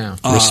lacking now?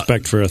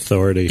 Respect for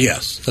authority.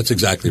 Yes, that's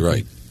exactly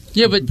right.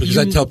 Yeah, but... Because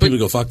I tell people to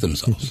go fuck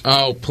themselves.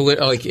 Oh,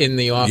 like in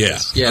the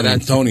office. Yeah,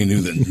 Tony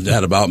knew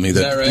that about me.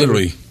 That right?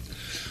 Literally...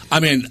 I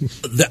mean,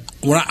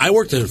 when I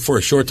worked for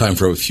a short time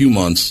for a few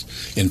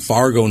months in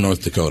Fargo,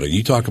 North Dakota.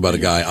 You talk about a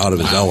guy out of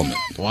his element.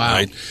 Wow.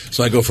 Right?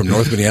 So I go from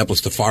North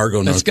Minneapolis to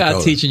Fargo, North Dakota.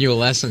 That's God teaching you a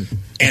lesson.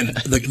 And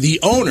the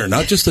owner,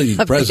 not just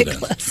the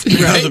president. Right?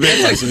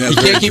 You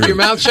can't keep your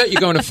mouth shut,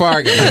 you're going to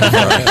Fargo.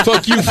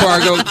 Fuck you,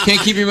 Fargo. Can't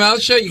keep your mouth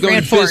shut, you're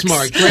going to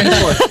Bismarck. Grand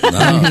Forks.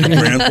 No,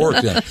 Grand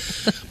Forks, yeah.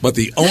 But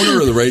the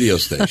owner of the radio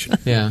station,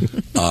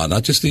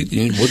 not just it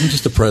wasn't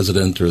just the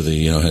president or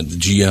the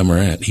GM or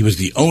aunt. He was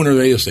the owner of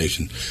the radio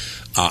station.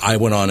 I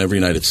went on every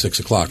night at 6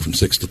 o'clock from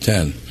 6 to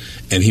 10,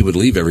 and he would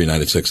leave every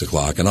night at 6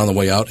 o'clock. And on the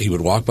way out, he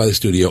would walk by the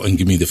studio and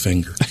give me the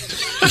finger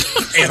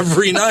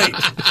every night.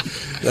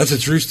 That's a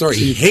true story.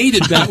 He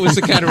hated that. Was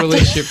the kind of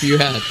relationship you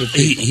had with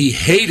people. He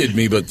hated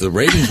me, but the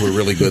ratings were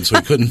really good, so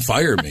he couldn't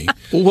fire me.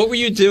 Well, what were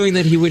you doing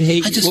that he would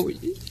hate?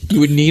 You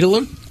would needle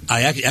him?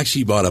 I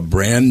actually bought a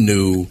brand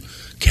new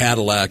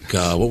Cadillac.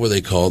 What were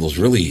they called? Those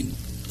really...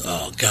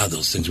 Oh, God,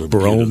 those things were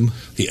Brome.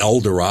 The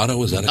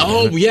Eldorado, is that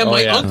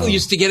my uncle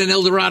used to get an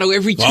Eldorado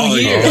every 2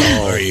 years.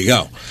 There you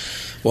go.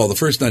 Well, the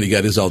first night he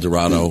got his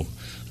Eldorado,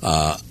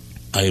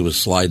 I was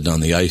sliding on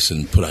the ice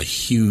and put a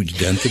huge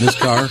dent in his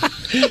car.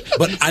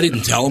 But I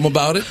didn't tell him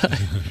about it,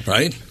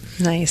 right?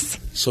 Nice.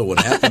 So what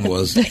happened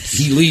was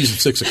he leaves at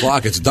 6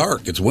 o'clock. It's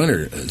dark. It's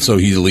winter. So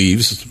he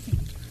leaves.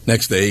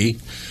 Next day,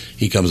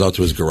 he comes out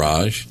to his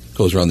garage,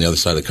 goes around the other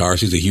side of the car,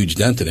 sees a huge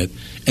dent in it,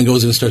 and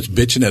goes in and starts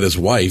bitching at his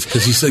wife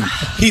because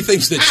he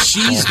thinks that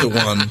she's the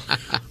one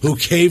who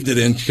caved it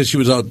in because she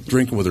was out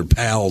drinking with her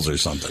pals or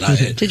something.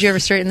 Did you ever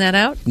straighten that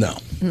out? No.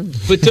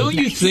 But don't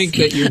you think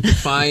that your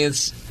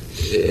defiance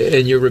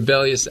and your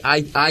rebellious,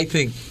 I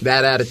think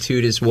that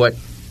attitude is what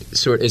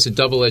is a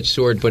double-edged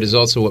sword, but is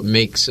also what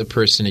makes a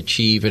person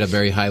achieve at a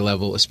very high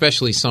level,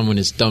 especially someone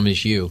as dumb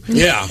as you.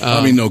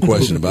 Yeah, no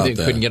question about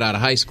that. Couldn't get out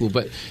of high school.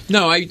 But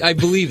no, I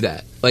believe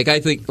that. Like, I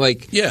think,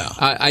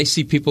 I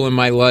see people in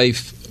my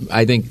life,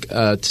 I think,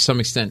 to some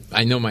extent,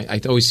 I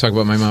always talk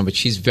about my mom, but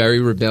she's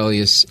very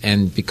rebellious,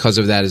 and because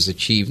of that has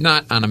achieved,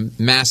 not on a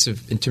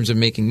massive, in terms of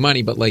making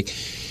money, but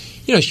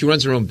she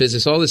runs her own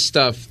business, all this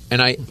stuff,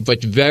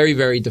 but very,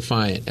 very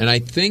defiant. And I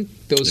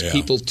think those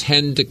people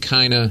tend to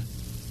kind of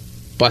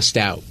bust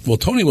out. Well,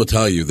 Tony will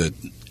tell you that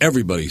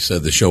everybody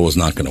said the show was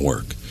not going to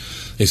work.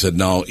 They said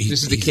no.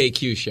 This is the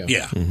KQ show.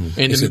 Yeah,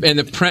 and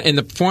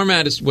the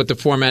format is what the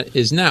format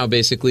is now.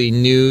 Basically,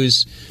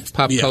 news,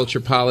 pop culture,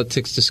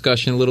 politics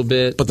discussion, a little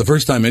bit. But the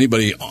first time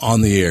anybody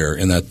on the air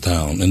in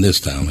this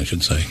town, I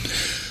should say,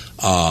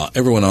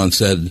 everyone on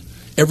said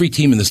every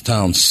team in this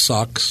town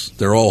sucks.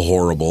 They're all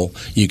horrible.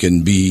 You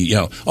can be,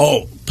 you're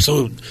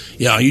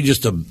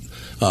just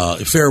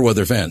a fair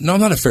weather fan. No, I'm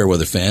not a fair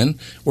weather fan.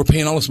 We're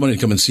paying all this money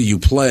to come and see you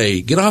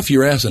play. Get off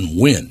your ass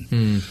and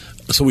win.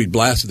 So we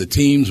blasted the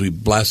teams. We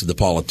blasted the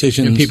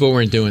politicians. And people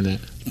weren't doing that.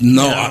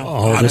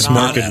 No. This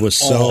market was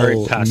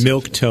so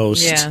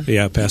milquetoast.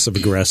 Yeah, passive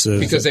aggressive.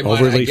 Because they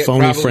overly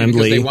phony friendly.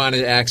 Because they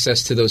wanted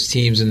access to those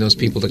teams and those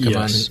people to come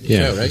on.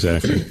 Yeah, right?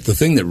 Exactly. The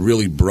thing that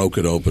really broke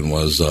it open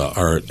was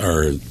our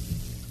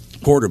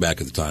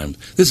quarterback at the time.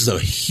 This is a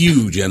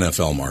huge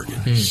NFL market.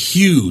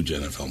 Huge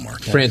NFL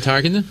market. Fran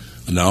Tarkenton?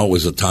 No, it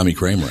was a Tommy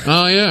Kramer.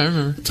 Oh, yeah, I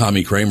remember.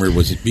 Tommy Kramer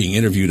was being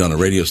interviewed on a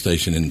radio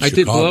station in Chicago. I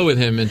did blow with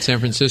him in San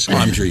Francisco. Oh,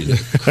 I'm sure you did.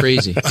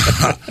 Crazy.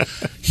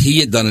 He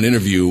had done an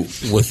interview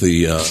with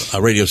a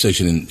radio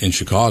station in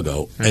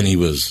Chicago, and he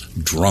was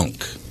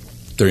drunk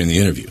during the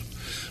interview.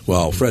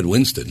 Well, Fred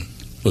Winston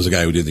was the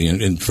guy who did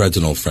and Fred's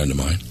an old friend of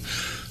mine.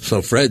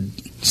 So Fred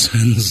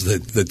sends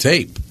the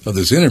tape of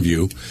this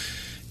interview,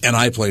 and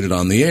I played it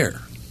on the air.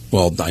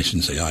 Well, I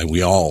shouldn't say I.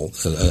 We all,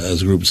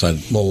 as a group,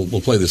 decided,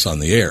 we'll play this on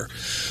the air.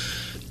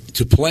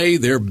 To play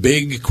their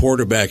big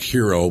quarterback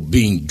hero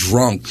being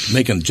drunk,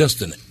 making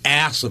just an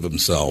ass of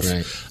himself.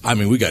 Right. I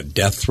mean, we got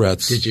death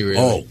threats. Did you really?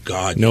 Oh,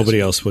 God. Nobody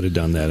else would have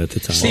done that at the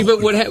time. See,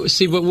 but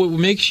what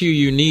makes you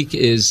unique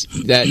is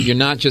that you're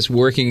not just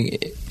working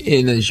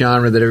in a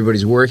genre that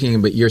everybody's working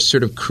in, but you're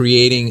sort of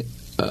creating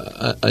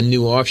a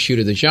new offshoot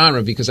of the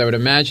genre, because I would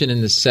imagine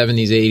in the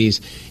 70s,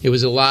 80s, it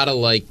was a lot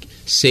of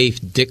safe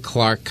Dick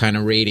Clark kind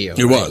of radio.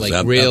 It was.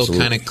 Real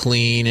kind of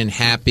clean and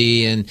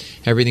happy and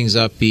everything's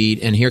upbeat.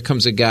 And here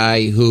comes a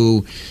guy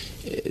who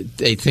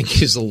they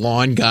think is a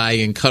lawn guy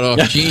in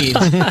cut-off jeans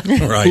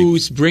right.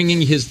 who's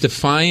bringing his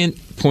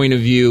defiant point of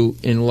view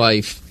in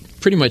life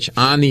pretty much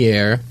on the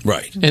air.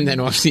 Right. And then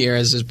off the air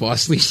as his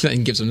boss leaves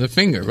and gives him the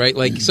finger, right?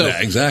 Yeah,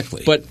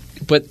 exactly. But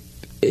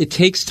it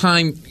takes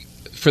time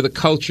for the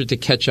culture to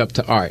catch up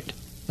to art.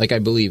 Like, I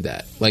believe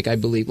that. Like, I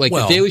believe... Like,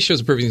 Well- The Daily Show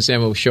is a perfect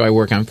example of a show I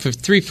work on. For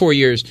 3-4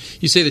 years,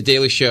 you say The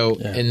Daily Show,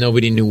 and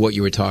nobody knew what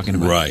you were talking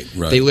about. Right.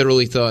 They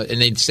literally thought...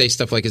 And they'd say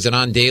stuff like, is it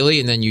on daily?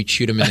 And then you'd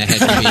shoot them in the head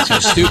for being so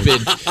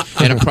stupid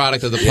and a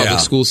product of the public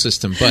school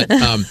system. But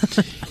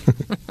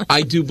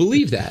I do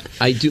believe that.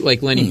 I do...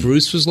 Like, Lenny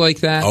Bruce was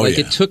like that. Oh, like,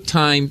 yeah. it took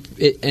time.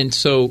 And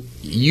so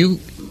you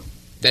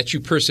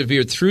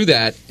persevered through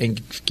that and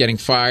getting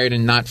fired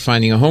and not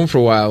finding a home for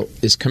a while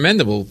is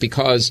commendable,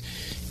 because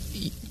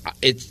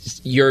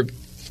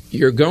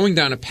you're going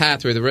down a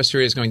path where the rest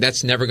of it is going,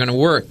 that's never going to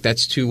work.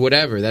 That's too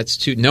whatever. That's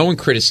too... No one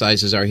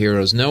criticizes our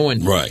heroes. No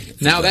one... Right.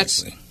 Now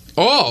that's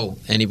all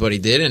anybody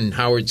did, and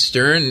Howard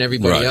Stern and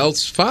everybody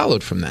else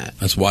followed from that.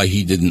 That's why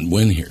he didn't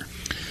win here,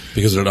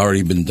 because it had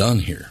already been done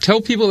here.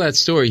 Tell people that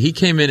story. He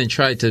came in and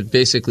tried to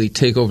basically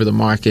take over the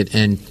market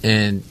and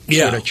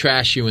sort of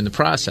trash you in the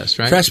process,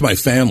 right? Trash my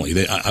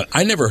family.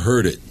 I never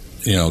heard it,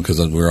 because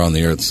we were on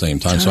the air at the same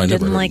time, so I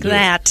never didn't heard like him do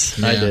that.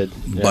 it. I did.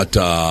 Yeah. But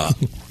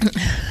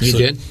you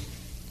did?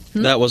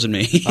 That wasn't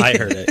me. I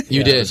heard it.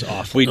 You did. It was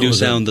awful. We do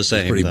sound the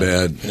same. Pretty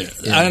though. bad.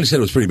 I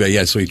understand it was pretty bad.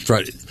 Yeah, so he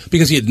tried,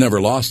 because he had never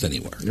lost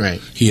anywhere.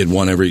 Right. He had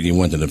won he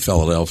went into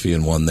Philadelphia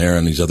and won there,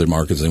 and these other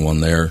markets and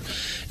won there,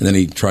 and then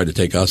he tried to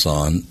take us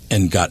on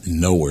and got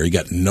nowhere. He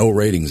got no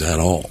ratings at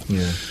all.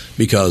 Yeah.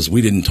 Because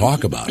we didn't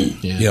talk about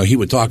it. Yeah.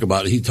 He'd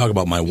talk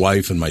about my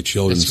wife and my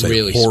children, That's and say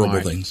really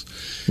horrible smart. things.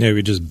 Yeah,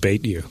 we just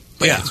bait you.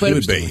 Yeah, he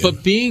would bait you.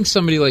 But being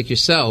somebody like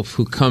yourself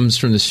who comes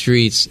from the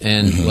streets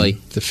and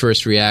like the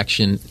first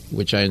reaction,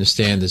 which I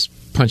understand, is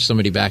punch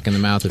somebody back in the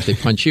mouth if they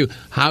punch you.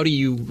 How do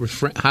you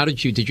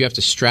did you have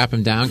to strap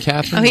him down,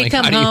 Catherine? Oh, he'd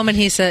come home and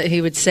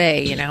he would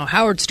say,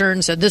 Howard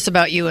Stern said this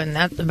about you and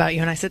that about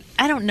you, and I said,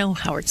 I don't know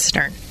Howard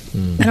Stern.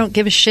 I don't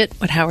give a shit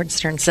what Howard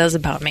Stern says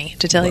about me,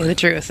 to tell you the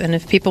truth. And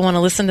if people want to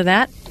listen to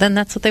that, then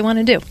that's what they want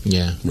to do.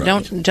 Yeah.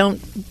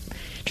 Don't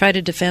try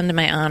to defend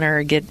my honor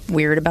or get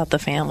weird about the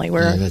family.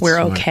 We're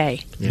smart.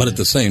 okay. Yeah. But at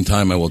the same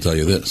time, I will tell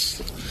you this.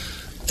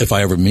 If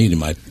I ever meet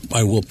him,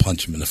 I will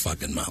punch him in the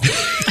fucking mouth.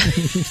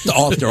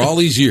 After all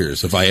these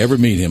years, if I ever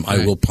meet him,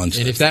 I will punch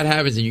him. And if that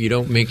happens and you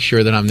don't make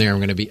sure that I'm there, I'm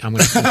going to punch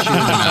you in the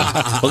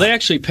mouth. Well, they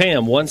actually pay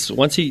him once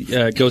he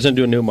goes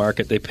into a new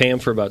market. They pay him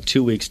for about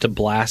 2 weeks to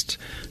blast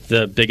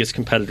the biggest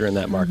competitor in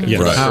that market. Yeah.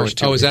 For the Right. first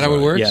 2 Is that weeks. how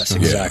it works? Yes,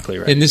 exactly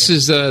right. And this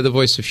is the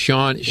voice of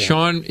Sean. Yeah.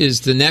 Sean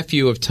is the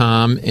nephew of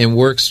Tom and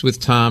works with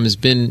Tom, has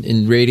been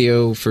in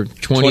radio for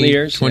 20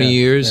 years. 20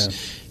 years.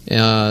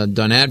 Yeah.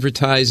 Done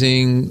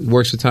advertising,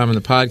 works with Tom on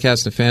the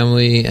podcast, the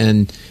family.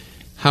 And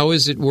how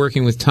is it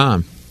working with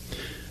Tom?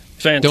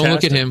 Fantastic. Don't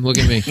look at him. Look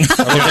at me. Look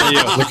at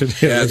you. Look at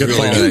him. Yeah, it's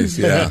really nice.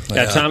 Yeah.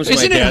 Tom's my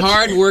Isn't it dad.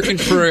 hard working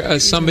for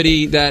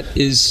somebody that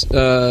is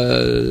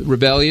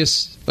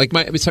rebellious?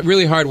 It's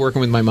really hard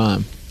working with my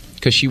mom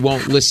because she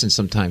won't listen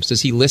sometimes.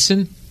 Does he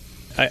listen?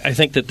 I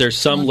think that there's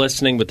some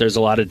listening, but there's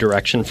a lot of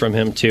direction from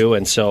him, too.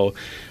 And so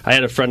I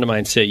had a friend of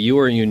mine say, you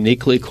are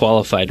uniquely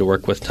qualified to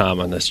work with Tom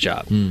on this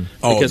job.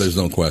 Oh, there's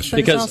no question.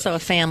 But it's also a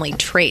family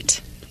trait.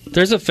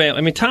 There's a family.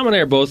 I mean, Tom and I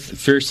are both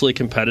fiercely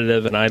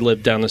competitive, and I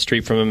live down the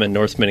street from him in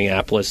North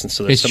Minneapolis, and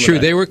so there's It's true.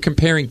 They were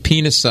comparing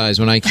penis size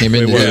when I came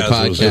into the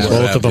podcast.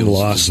 Both of them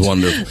lost. It was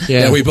wonderful.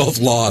 Yeah. Yeah, we both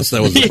lost.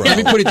 That was the problem.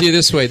 Let me put it to you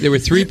this way: there were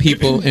 3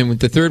 people, and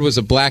the third was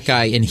a black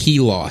guy, and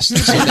he lost.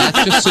 So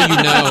that's just so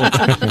you know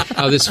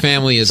how this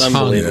family is hung.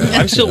 Unbelievable.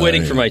 I'm still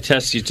waiting for my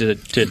testes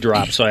to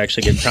drop so I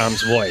actually get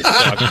Tom's voice.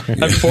 So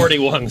I'm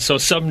 41, so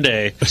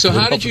someday. So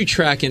how did you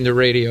track into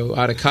radio?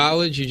 Out of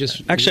college? You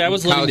just actually I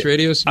was college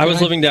radios. I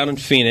was living down in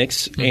Phoenix,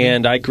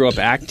 and I grew up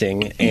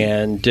acting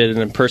and did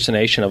an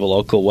impersonation of a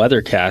local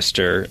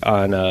weathercaster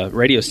on a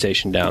radio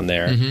station down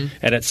there,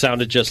 and it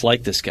sounded just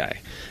like this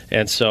guy.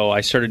 And so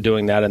I started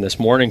doing that in this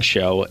morning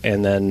show,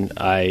 and then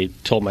I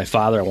told my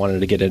father I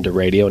wanted to get into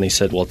radio, and he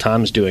said, well,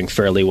 Tom's doing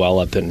fairly well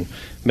up in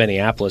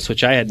Minneapolis,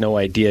 which I had no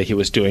idea he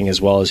was doing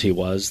as well as he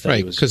was.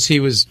 Right, because he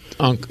was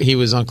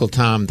Uncle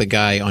Tom, the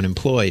guy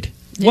unemployed.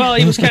 Well,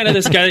 he was kind of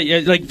this guy.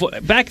 Like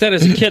back then,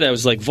 as a kid, I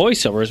was like,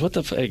 voiceovers. What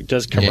the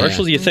does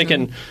commercials? Yeah. You're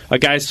thinking a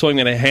guy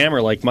swinging a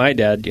hammer like my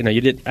dad.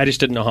 I just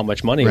didn't know how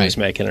much money he was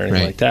making or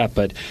anything like that.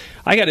 But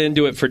I got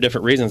into it for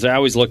different reasons. I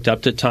always looked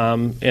up to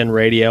Tom in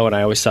radio, and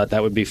I always thought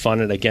that would be fun.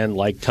 And again,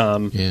 like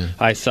Tom,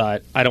 I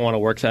thought I don't want to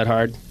work that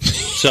hard.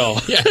 So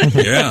yeah,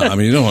 I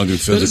mean, you don't want to do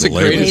physical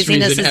labor.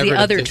 Laziness is the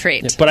other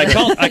trait. But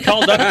I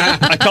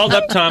called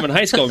up Tom in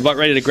high school, about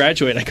ready to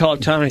graduate. I called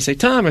up Tom and I say,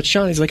 Tom, it's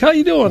Sean. He's like, how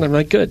you doing? I'm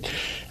like, good.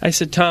 I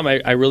said, Tom,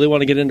 I really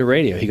want to get into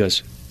radio. He goes,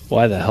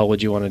 why the hell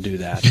would you want to do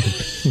that?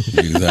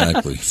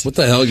 Exactly. What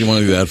the hell do you want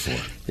to do that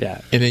for?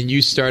 Yeah. And then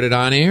you started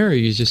on air, or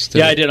you just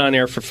I did on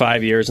air for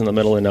 5 years in the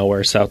middle of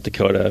nowhere, South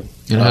Dakota.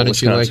 And how did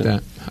Wisconsin. you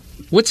like that?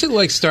 What's it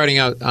like starting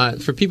out?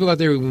 For people out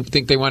there who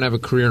think they want to have a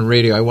career in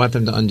radio, I want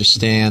them to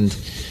understand.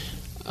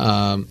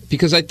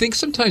 Because I think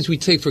sometimes we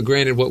take for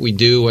granted what we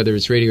do, whether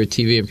it's radio or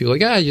TV, and people are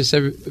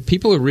like,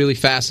 people are really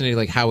fascinated,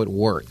 like how it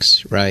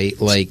works, right?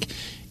 Like,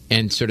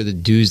 and sort of the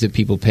dues that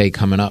people pay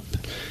coming up.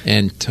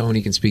 And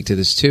Tony can speak to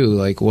this too.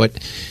 Like what,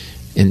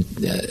 and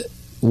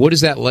what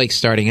is that like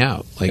starting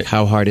out? Like,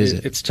 how hard is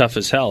it? It's tough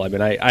as hell. I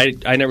mean,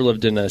 I never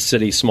lived in a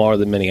city smaller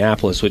than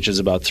Minneapolis, which is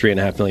about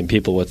 3.5 million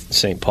people with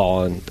St.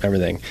 Paul and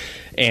everything.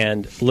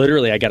 And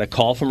literally, I got a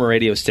call from a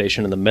radio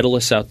station in the middle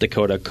of South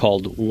Dakota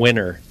called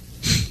Winner.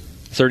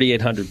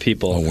 3,800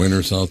 people.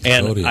 Winner, South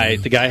Dakota.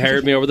 And the guy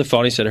hired me over the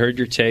phone. He said, heard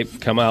your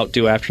tape, come out,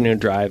 do afternoon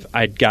drive.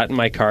 I'd got in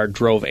my car,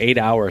 drove 8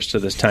 hours to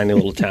this tiny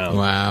little town.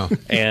 Wow.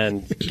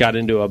 And got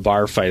into a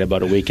bar fight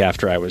about a week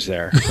after I was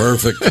there.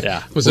 Perfect.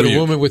 Yeah. Was it a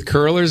woman with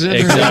curlers in?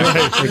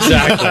 Exactly.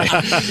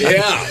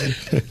 Yeah.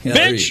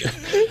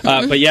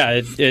 Bitch! But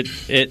yeah,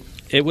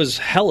 it was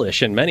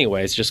hellish in many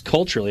ways, just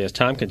culturally, as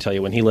Tom can tell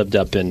you, when he lived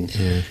up in,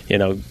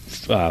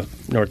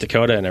 North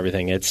Dakota and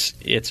everything. It's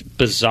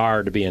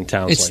bizarre to be in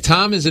towns like that.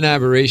 Tom is an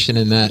aberration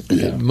in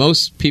that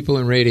most people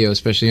in radio,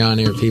 especially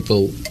on-air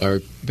people,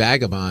 are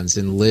vagabonds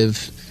and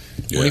won't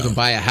even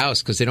buy a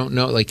house because they don't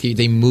know. Like,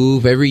 they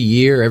move every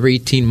year, every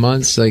 18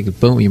 months. Like,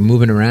 boom, you're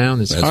moving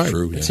around. It's hard.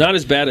 True, yeah. It's not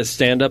as bad as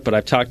stand-up, but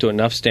I've talked to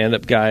enough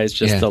stand-up guys,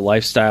 just the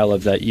lifestyle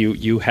of that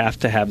you have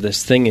to have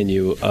this thing in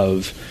you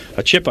of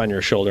a chip on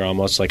your shoulder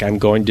almost, like I'm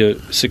going to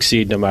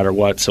succeed no matter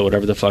what, so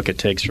whatever the fuck it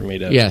takes for me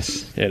to,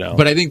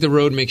 But I think the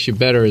road makes you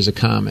better as a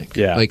comic.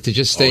 Yeah. Like, to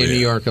just stay in New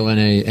York or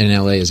in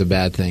LA is a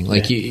bad thing.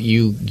 Like,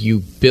 you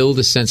build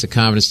a sense of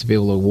confidence to be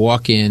able to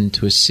walk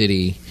into a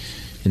city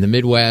in the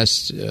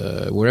Midwest,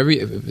 wherever,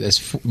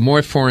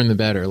 more foreign the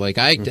better. Like,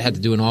 I had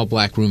to do an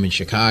all-black room in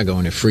Chicago,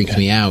 and it freaked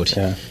me out.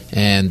 Yeah.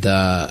 And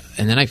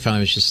then I found it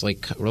was just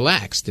like,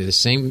 relax. They're the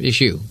same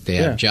issue. They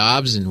have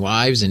jobs and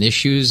wives and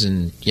issues,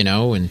 and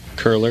and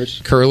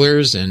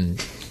curlers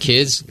and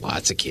kids,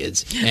 lots of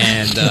kids,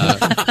 and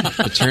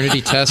paternity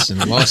tests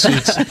and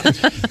lawsuits,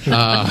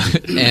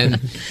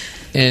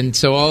 and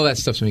so all that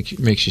stuff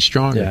makes you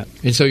stronger. Yeah.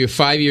 And so you're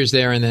 5 years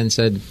there, and then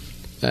said.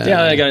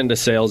 I got into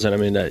sales, and I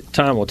mean,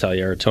 Tom will tell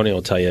you, or Tony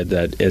will tell you,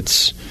 that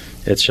it's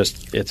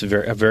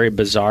a very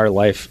bizarre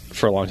life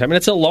for a long time,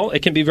 and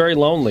it can be very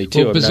lonely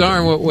too. Well, bizarre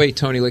in what way,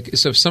 Tony? Like,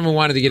 so if someone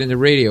wanted to get into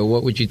radio,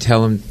 what would you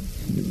tell them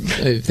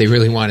if they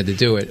really wanted to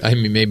do it? I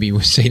mean, maybe you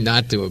would say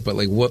not do it, but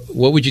like, what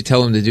would you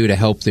tell them to do to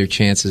help their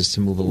chances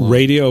to move along?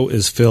 Radio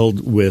is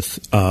filled with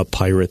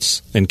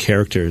pirates and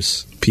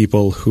characters.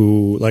 People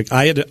who, like,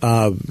 I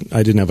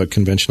didn't have a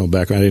conventional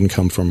background. I didn't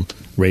come from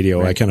radio.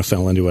 Right. I kind of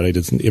fell into it. I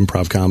did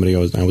improv comedy.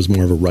 I was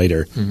more of a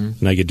writer,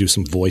 and I could do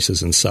some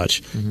voices and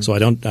such. So I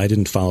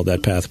didn't follow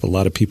that path. But a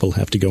lot of people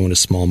have to go into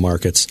small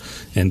markets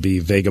and be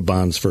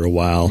vagabonds for a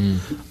while.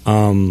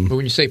 But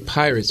when you say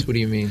pirates, what do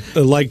you mean?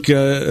 Like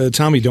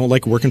Tommy, don't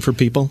like working for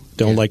people.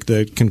 Don't like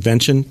the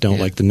convention. Don't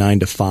like the 9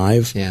 to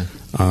 5. Yeah.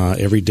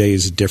 Every day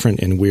is different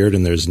and weird,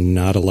 and there's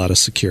not a lot of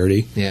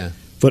security. Yeah.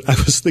 But I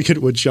was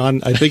thinking with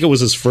John, I think it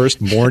was his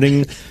first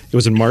morning. It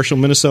was in Marshall,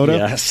 Minnesota.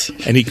 Yes.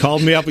 And he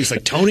called me up. He's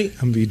like, Tony,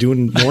 I'm going to be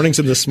doing mornings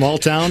in this small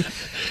town.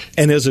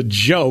 And as a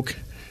joke,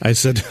 I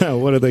said,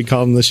 what do they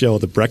call them the show?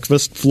 The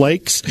Breakfast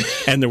Flakes?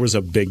 And there was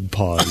a big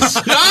pause.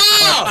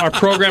 Our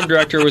program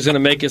director was going to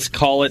make us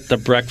call it the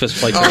Breakfast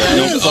Flakes.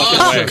 No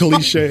fucking way.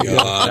 Cliche.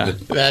 Yeah.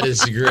 That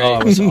is great. Oh,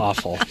 it was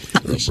awful.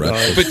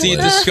 But do you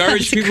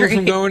discourage people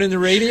from going into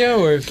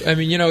radio? Or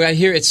I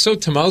hear it's so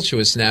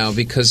tumultuous now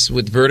because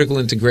with vertical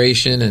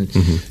integration and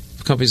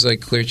companies like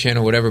Clear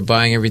Channel, whatever,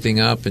 buying everything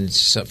up and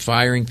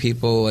firing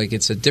people, like,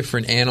 it's a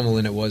different animal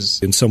than it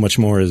was. And so much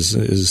more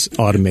is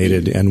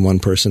automated, and one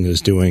person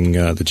is doing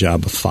the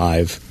job of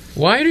 5.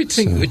 Why do you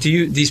think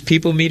these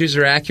people meters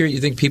are accurate? You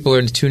think people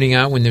are tuning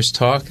out when there's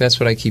talk? That's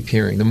what I keep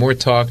hearing. The more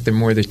talk, the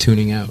more they're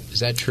tuning out.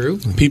 Is that true?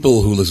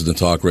 People who listen to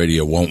talk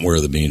radio won't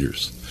wear the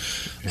meters.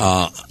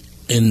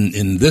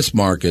 In this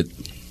market,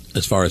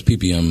 as far as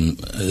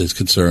PPM is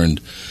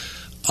concerned,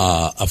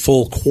 a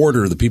full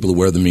quarter of the people who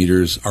wear the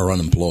meters are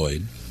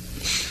unemployed.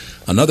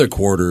 Another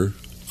quarter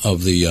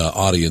of the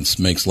audience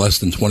makes less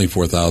than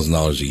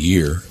 $24,000 a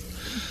year.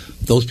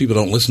 Those people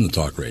don't listen to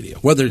talk radio.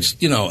 Whether it's,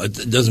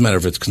 it doesn't matter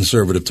if it's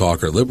conservative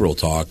talk or liberal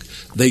talk,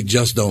 they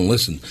just don't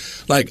listen.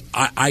 Like,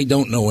 I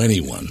don't know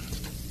anyone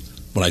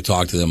when I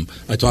talk to them.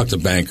 I talk to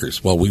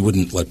bankers. Well, we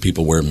wouldn't let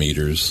people wear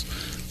meters.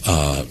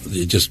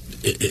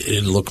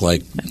 It looked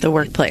like at the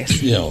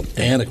workplace.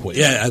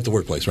 Antiquated. Yeah, at the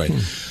workplace, right.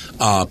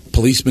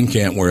 Policemen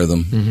can't wear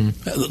them.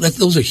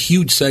 Those are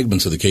huge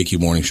segments of the KQ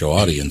Morning Show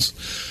audience.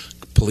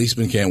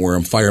 Policemen can't wear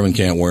them. Firemen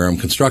can't wear them.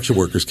 Construction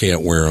workers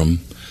can't wear them.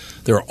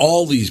 There are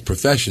all these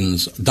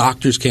professions.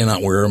 Doctors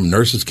cannot wear them.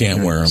 Nurses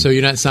can't wear them. So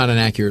it's not an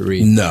accurate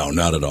read? No,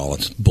 not at all.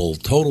 It's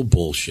total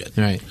bullshit.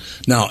 Right.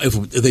 Now, if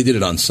they did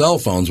it on cell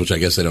phones, which I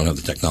guess they don't have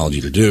the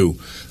technology to do,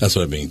 that's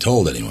what I'm being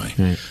told anyway.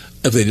 Right.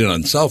 If they did it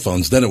on cell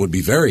phones, then it would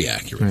be very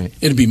accurate. Right.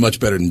 It'd be much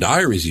better than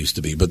diaries used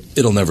to be, but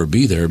it'll never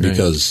be there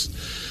because,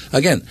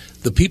 again,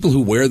 the people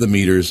who wear the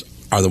meters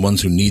are the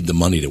ones who need the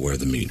money to wear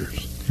the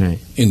meters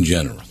in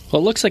general.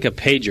 Well, it looks like a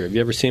pager. Have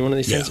you ever seen one of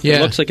these things? Yeah.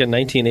 It looks like a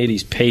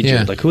 1980s pager.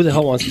 Yeah. Like, who the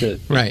hell wants to,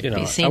 Right. you know,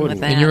 Be seen I with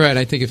wouldn't. that. And you're right.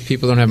 I think if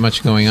people don't have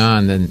much going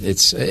on, then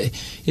it's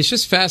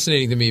just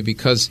fascinating to me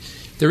because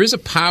there is a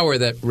power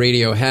that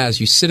radio has.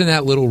 You sit in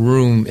that little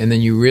room, and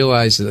then you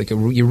realize that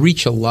you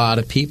reach a lot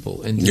of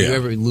people, and you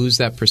ever lose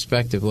that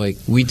perspective, like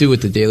we do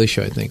with the Daily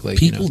Show. I think like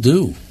people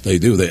do. They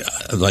do. They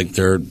like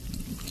there are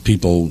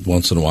people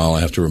once in a while. I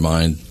have to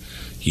remind.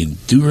 You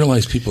do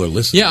realize people are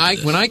listening. Yeah,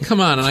 when I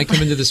come on and I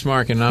come into this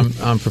market and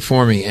I'm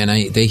performing and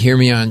they hear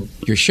me on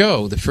your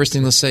show, the first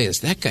thing they'll say is,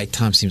 that guy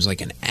Tom seems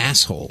like an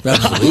asshole.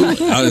 Absolutely.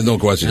 There's no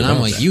question and about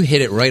I'm like, that. you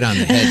hit it right on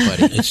the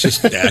head, buddy. It's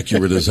just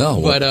accurate as hell.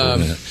 But you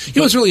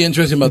know what's really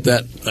interesting about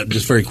that,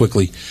 just very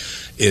quickly,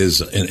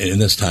 is in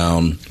this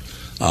town,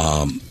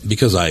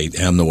 because I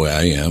am the way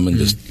I am and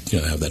just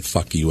have that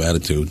fuck you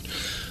attitude,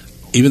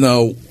 even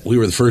though we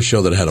were the first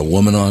show that had a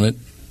woman on it,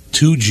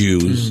 2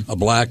 Jews, a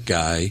black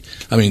guy.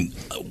 I mean,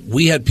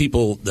 we had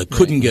people that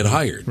couldn't get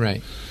hired.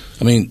 Right.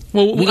 I mean,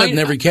 we got in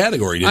every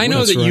category. Didn't I know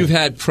we? that you've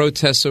had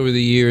protests over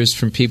the years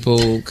from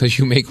people because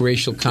you make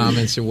racial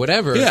comments or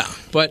whatever. Yeah.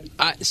 But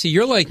see,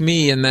 you're like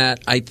me in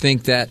that I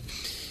think that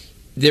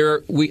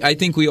I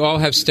think we all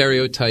have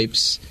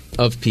stereotypes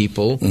of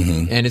people,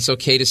 and it's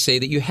okay to say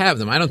that you have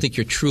them. I don't think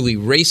you're truly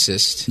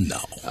racist.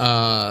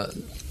 No.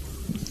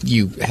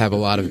 You have a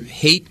lot of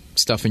hate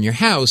stuff in your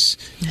house.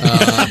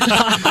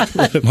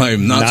 My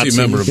Nazi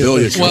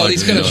memorabilia collection. Well,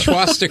 he's got a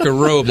swastika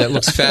robe that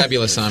looks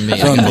fabulous on me.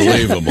 It's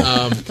unbelievable.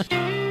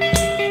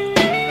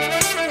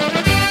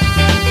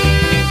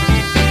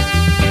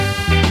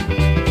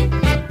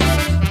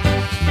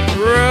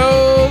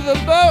 Row the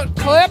boat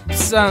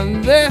clips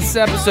on this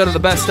episode of the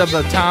Best of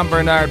the Tom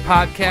Bernard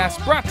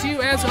Podcast, brought to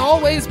you as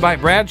always by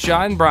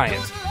Bradshaw and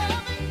Bryant.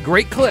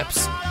 Great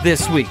clips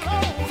this week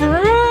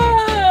from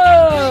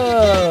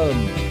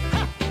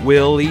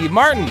Will E.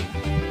 Martin,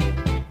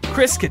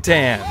 Chris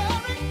Kattan,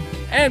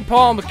 and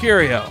Paul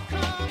Mercurio.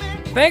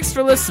 Thanks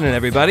for listening,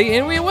 everybody,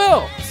 and we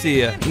will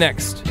see you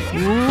next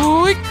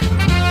week.